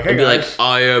ball, be like, hey, and be like, guys.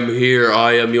 I am here,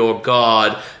 I am your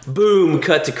god. Boom,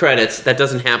 cut to credits. That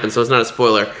doesn't happen, so it's not a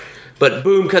spoiler. But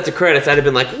boom, cut to credits. I'd have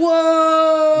been like,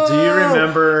 whoa! Do you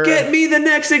remember? Get me the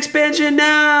next expansion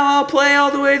now. I'll play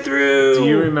all the way through. Do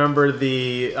you remember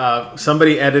the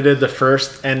somebody edited the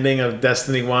first ending of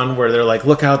Destiny 1 where they're like,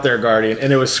 look out there, Guardian,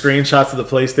 and it was screenshots of the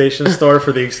PlayStation store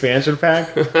for the expansion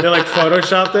pack. They like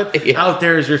photoshopped it. Yeah. Out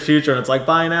there is your future, and it's like,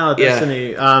 buy now, Yeah.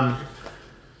 Destiny.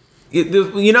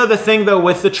 The thing though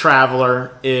with the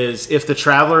Traveler is if the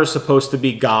Traveler is supposed to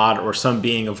be God or some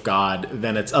being of God,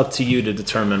 then it's up to you to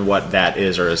determine what that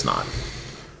is or is not.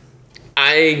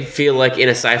 I feel like in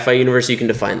a sci-fi universe, you can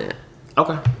define that.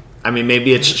 Okay. I mean,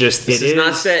 maybe it's just This is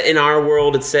not set in our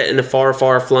world. It's set in a far,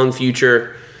 far flung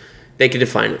future. They can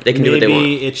define it. They can do what they want.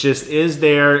 Maybe it just is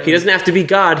there. He doesn't have to be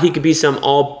God. He could be some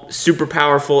all super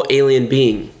powerful alien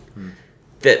being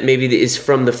that maybe is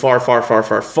from the far, far, far,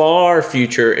 far, far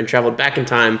future and traveled back in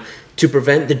time to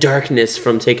prevent the darkness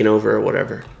from taking over or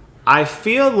whatever. I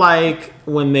feel like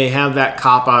when they have that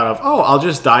cop out of, oh, I'll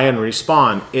just die and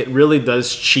respawn, it really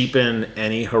does cheapen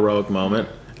any heroic moment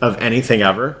of anything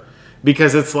ever.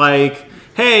 Because it's like,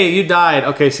 hey, you died.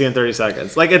 Okay, see you in 30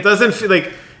 seconds. Like, it doesn't feel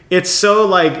like, it's so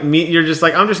like, you're just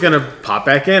like, I'm just going to pop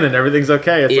back in and everything's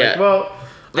okay. It's like, well,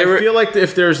 I feel like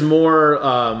if there's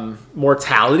more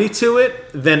mortality to it,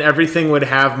 then everything would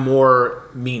have more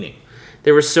meaning.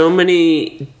 There were so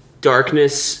many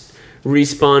darkness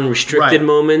respawn restricted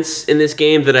moments in this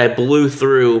game that I blew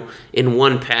through in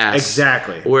one pass.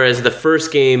 Exactly. Whereas the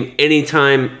first game,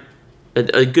 anytime,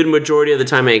 a good majority of the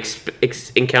time I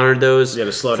encountered those You had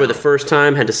to slow for down. the first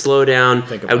time, had to slow down.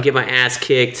 Think I would about get my ass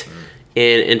kicked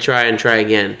and try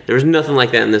again. There was nothing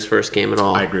like that in this first game at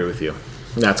all. I agree with you.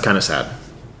 That's kind of sad.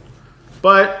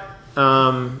 But,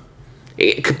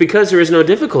 because there is no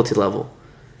difficulty level.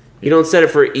 You don't set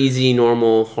it for easy,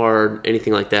 normal, hard,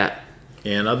 anything like that.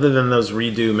 and other than those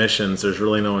redo missions, there's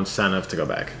really no incentive to go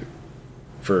back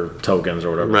for tokens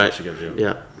or whatever Right. she gives you.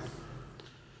 Yeah.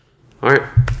 All right.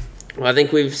 Well, I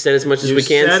think we've said as much as we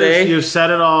can said say. You've said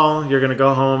it all. You're going to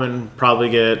go home and probably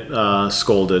get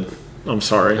scolded. I'm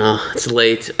sorry. Oh, it's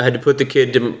late. I had to put the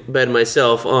kid to bed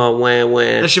myself. Oh, wah,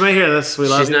 wah. She might hear this. We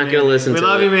love She's you, not gonna Mandy. listen We to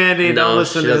love it. you, Mandy. No, Don't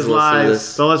listen she to his doesn't listen to lies.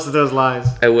 this. Don't listen to those lies.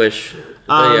 I wish.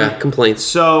 But yeah, complaints.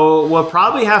 So we'll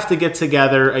probably have to get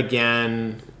together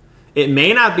again. It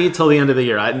may not be till the end of the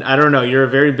year. I don't know. You're a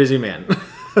very busy man.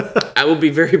 I will be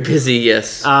very busy,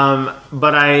 yes.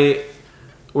 But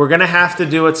we're going to have to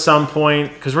do at some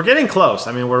point, because we're getting close.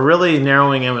 I mean, we're really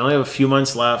narrowing in. We only have a few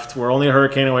months left. We're only a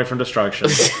hurricane away from destruction.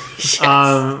 Yes.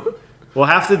 We'll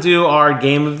have to do our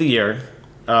game of the year.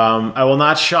 I will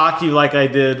not shock you like I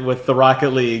did with the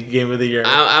Rocket League game of the year.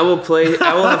 I will play.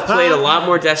 I will have played a lot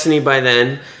more Destiny by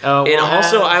then, Oh, and well,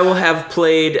 also I will have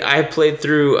played. I have played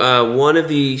through one of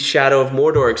the Shadow of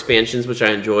Mordor expansions, which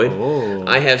I enjoyed. Oh.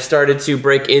 I have started to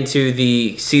break into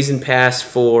the season pass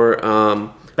for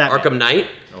Arkham Knight,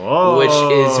 which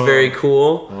is very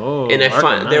cool. And I Arkham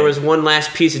find Knight. there was one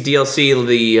last piece of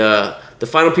DLC. The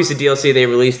final piece of DLC they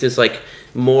released is like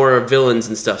more villains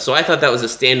and stuff. So I thought that was a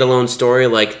standalone story,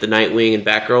 like the Nightwing and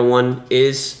Batgirl one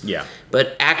is. Yeah.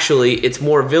 But actually, it's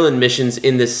more villain missions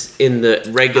in the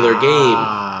regular game.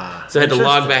 So I had to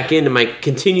log back in to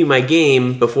continue my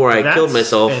game before I killed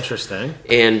myself Interesting.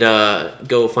 and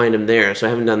go find him there. So I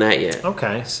haven't done that yet.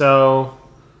 Okay, so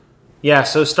yeah,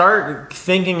 so start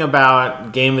thinking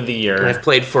about game of the year. I've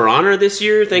played For Honor this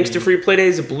year thanks to free play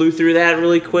days. I blew through that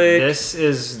really quick. This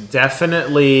is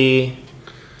definitely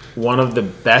one of the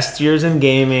best years in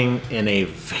gaming in a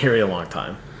very long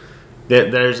time.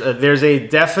 There's a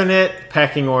definite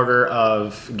pecking order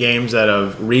of games that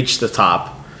have reached the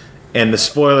top, and the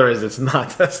spoiler is it's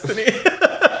not Destiny.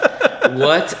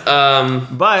 What?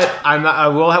 But I'm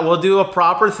not. We'll do a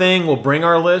proper thing. We'll bring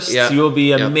our lists. Yep. You will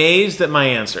be amazed at my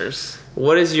answers.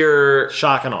 What is your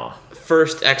Shock and awe.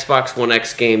 first Xbox One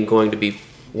X game going to be?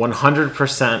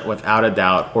 100% without a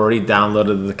doubt. Already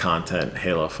downloaded the content.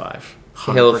 Halo 5.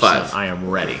 100%. Halo 5. I am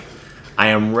ready. I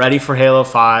am ready for Halo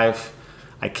 5.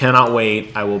 I cannot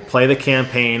wait. I will play the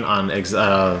campaign on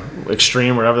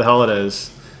Extreme, whatever the hell it is,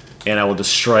 and I will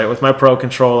destroy it with my Pro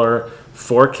Controller.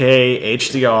 4K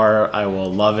HDR. I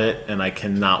will love it, and I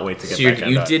cannot wait to get back into it.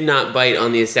 You did not bite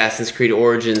on the Assassin's Creed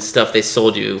Origins stuff they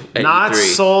sold you at Not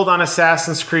E3. sold on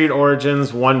Assassin's Creed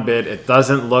Origins one bit. It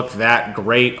doesn't look that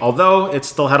great, although it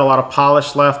still had a lot of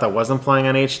polish left. I wasn't playing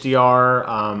on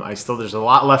HDR. There's a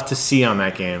lot left to see on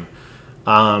that game.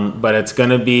 But it's going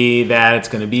to be that. It's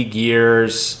going to be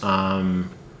Gears. I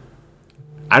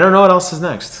don't know what else is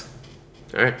next.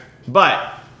 All right.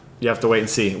 But you have to wait and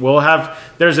see.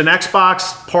 There's an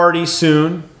Xbox party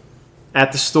soon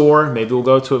at the store. Maybe we'll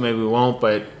go to it, maybe we won't.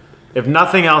 But if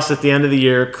nothing else, at the end of the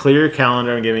year, clear your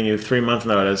calendar. I'm giving you 3-month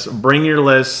notice. Bring your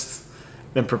list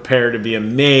and prepare to be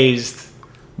amazed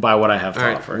by what I have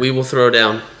to offer. We will throw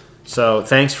down. So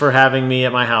thanks for having me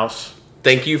at my house.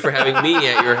 Thank you for having me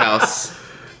at your house.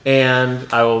 And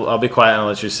I'll be quiet and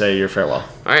let you say your farewell.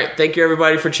 All right. Thank you,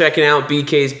 everybody, for checking out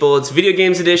BK's Bullets Video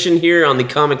Games Edition here on the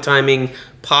Comic Timing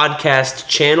podcast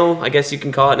channel. I guess you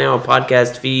can call it now a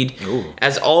podcast feed. Ooh.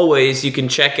 As always, you can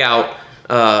check out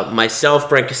myself,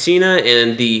 Brent Cassina,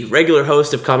 and the regular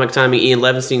host of Comic Timing, Ian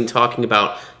Levinstein, talking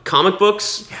about comic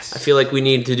books. Yes. I feel like we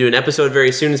need to do an episode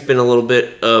very soon. It's been a little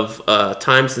bit of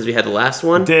time since we had the last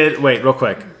one. Wait, real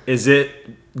quick.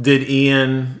 Did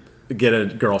Ian get a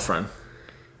girlfriend?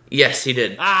 Yes, he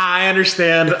did. I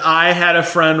understand. I had a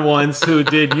friend once who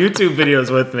did YouTube videos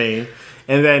with me,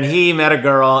 and then he met a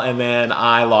girl, and then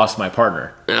I lost my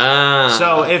partner.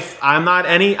 So if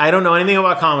I don't know anything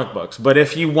about comic books, but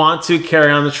if you want to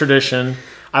carry on the tradition,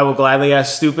 I will gladly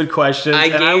ask stupid questions,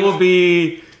 I will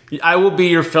be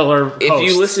your filler host. If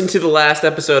you listen to the last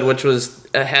episode, which was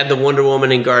had the Wonder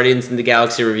Woman and Guardians in the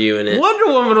Galaxy review in it.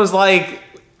 Wonder Woman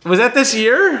was that this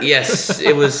year? Yes,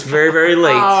 it was very, very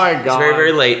late. Oh my God. It was very,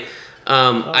 very late.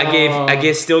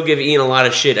 I still give Ian a lot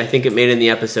of shit. I think it made in the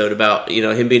episode about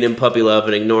him being in puppy love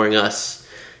and ignoring us,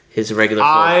 his regular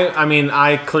folk.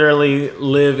 I clearly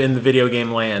live in the video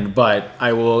game land, but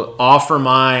I will offer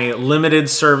my limited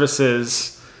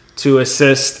services to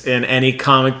assist in any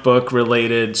comic book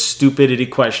related stupidity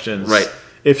questions. Right.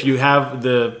 If you have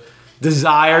the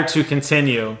desire to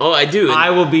continue. Oh, I do.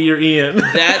 I will be your Ian.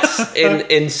 That's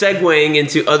in segueing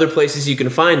into other places you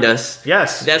can find us.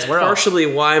 Yes. That's partially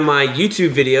why my YouTube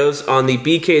videos on the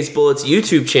BK's Bullets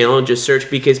YouTube channel, just search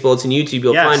BK's Bullets on YouTube,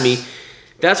 you'll find me.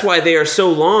 That's why they are so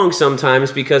long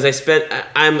sometimes, because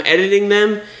I'm editing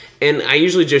them, and I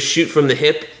usually just shoot from the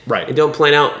hip. Right. And don't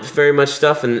plan out very much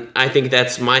stuff, and I think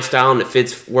that's my style and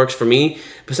it works for me.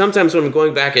 But sometimes when I'm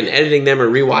going back and editing them or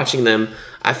rewatching them,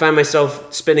 I find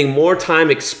myself spending more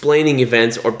time explaining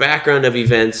events or background of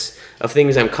events of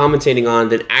things I'm commentating on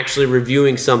than actually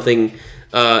reviewing something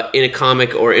in a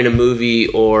comic or in a movie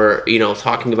or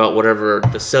talking about whatever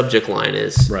the subject line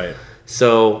is. Right.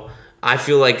 So I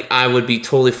feel like I would be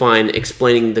totally fine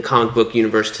explaining the comic book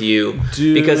universe to you,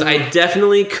 because I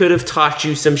definitely could have taught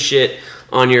you some shit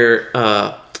on your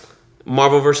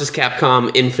Marvel vs. Capcom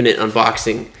Infinite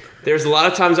unboxing. There's a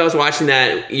lot of times I was watching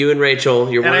that, you and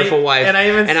Rachel, your wonderful wife, and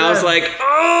I was like,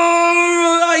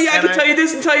 oh, yeah, I can tell you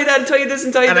this and tell you that and tell you this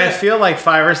and tell you that. And I feel like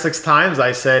 5 or 6 times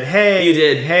I said, hey. You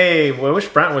did. Hey, I wish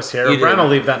Brent was here. You Brent did. will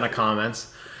leave that in the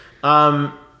comments.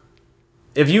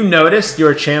 If you noticed,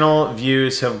 your channel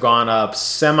views have gone up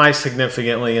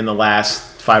semi-significantly in the last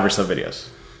 5 or so videos.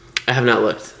 I have not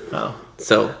looked. Oh.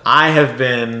 So I have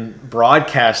been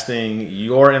broadcasting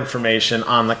your information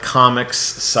on the comics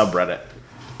subreddit.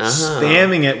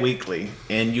 Spamming it weekly,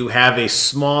 and you have a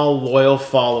small loyal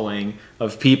following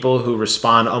of people who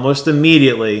respond almost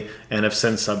immediately and have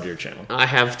since subbed your channel. I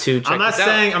have to check I'm not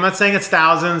out. saying it's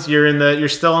thousands. You're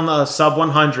still in the sub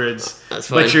 100s. That's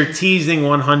fine. But you're teasing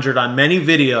 100 on many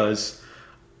videos.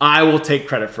 I will take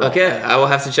credit for that. Okay, I will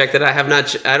have to check that. I have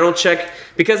not. I don't check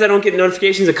because I don't get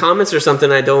notifications of comments or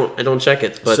something. I don't check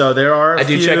it. But so there are. I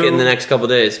do check it in the next couple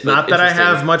days. But not that I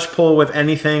have much pull with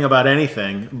anything about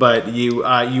anything, but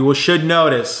you should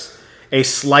notice a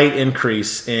slight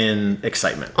increase in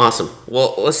excitement. Awesome.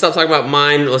 Well, let's stop talking about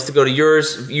mine. Let's go to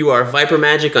yours. You are Viper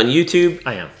Magic on YouTube.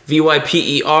 I am.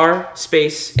 VYPER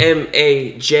space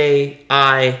MAJIK.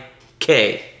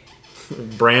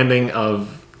 Branding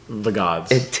of the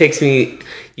gods. It takes me.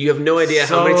 You have no idea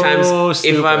how many times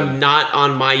stupid. if I'm not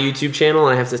on my YouTube channel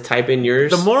and I have to type in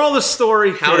yours. The moral of the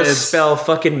story, how to kids, spell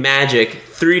fucking magic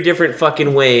 3 different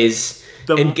fucking ways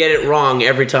and get it wrong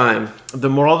every time. The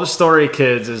moral of the story,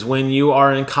 kids, is when you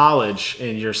are in college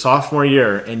in your sophomore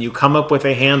year and you come up with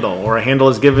a handle or a handle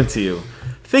is given to you,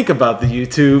 think about the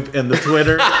YouTube and the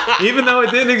Twitter. Even though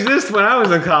it didn't exist when I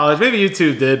was in college. Maybe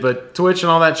YouTube did, but Twitch and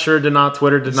all that sure did not.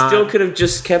 Twitter did not. Still could have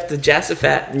just kept the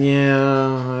Jassafat.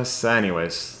 Yeah,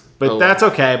 anyways. But that's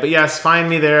okay. But yes, find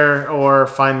me there or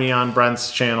find me on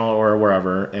Brent's channel or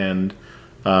wherever and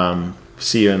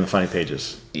see you in the funny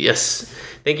pages. Yes.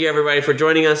 Thank you, everybody, for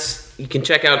joining us. You can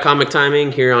check out Comic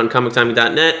Timing here on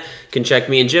comictiming.net. You can check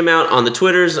me and Jim out on the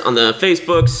Twitters, on the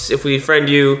Facebooks. If we friend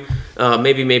you,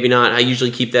 maybe, maybe not. I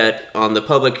usually keep that on the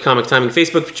public Comic Timing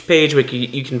Facebook page, which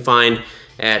you can find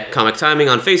at Comic Timing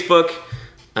on Facebook.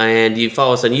 And you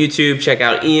follow us on YouTube. Check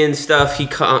out Ian's stuff. He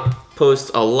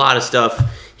posts a lot of stuff.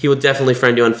 He will definitely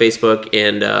friend you on Facebook,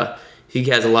 and he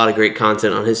has a lot of great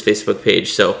content on his Facebook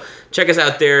page. So check us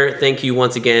out there. Thank you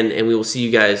once again, and we will see you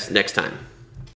guys next time.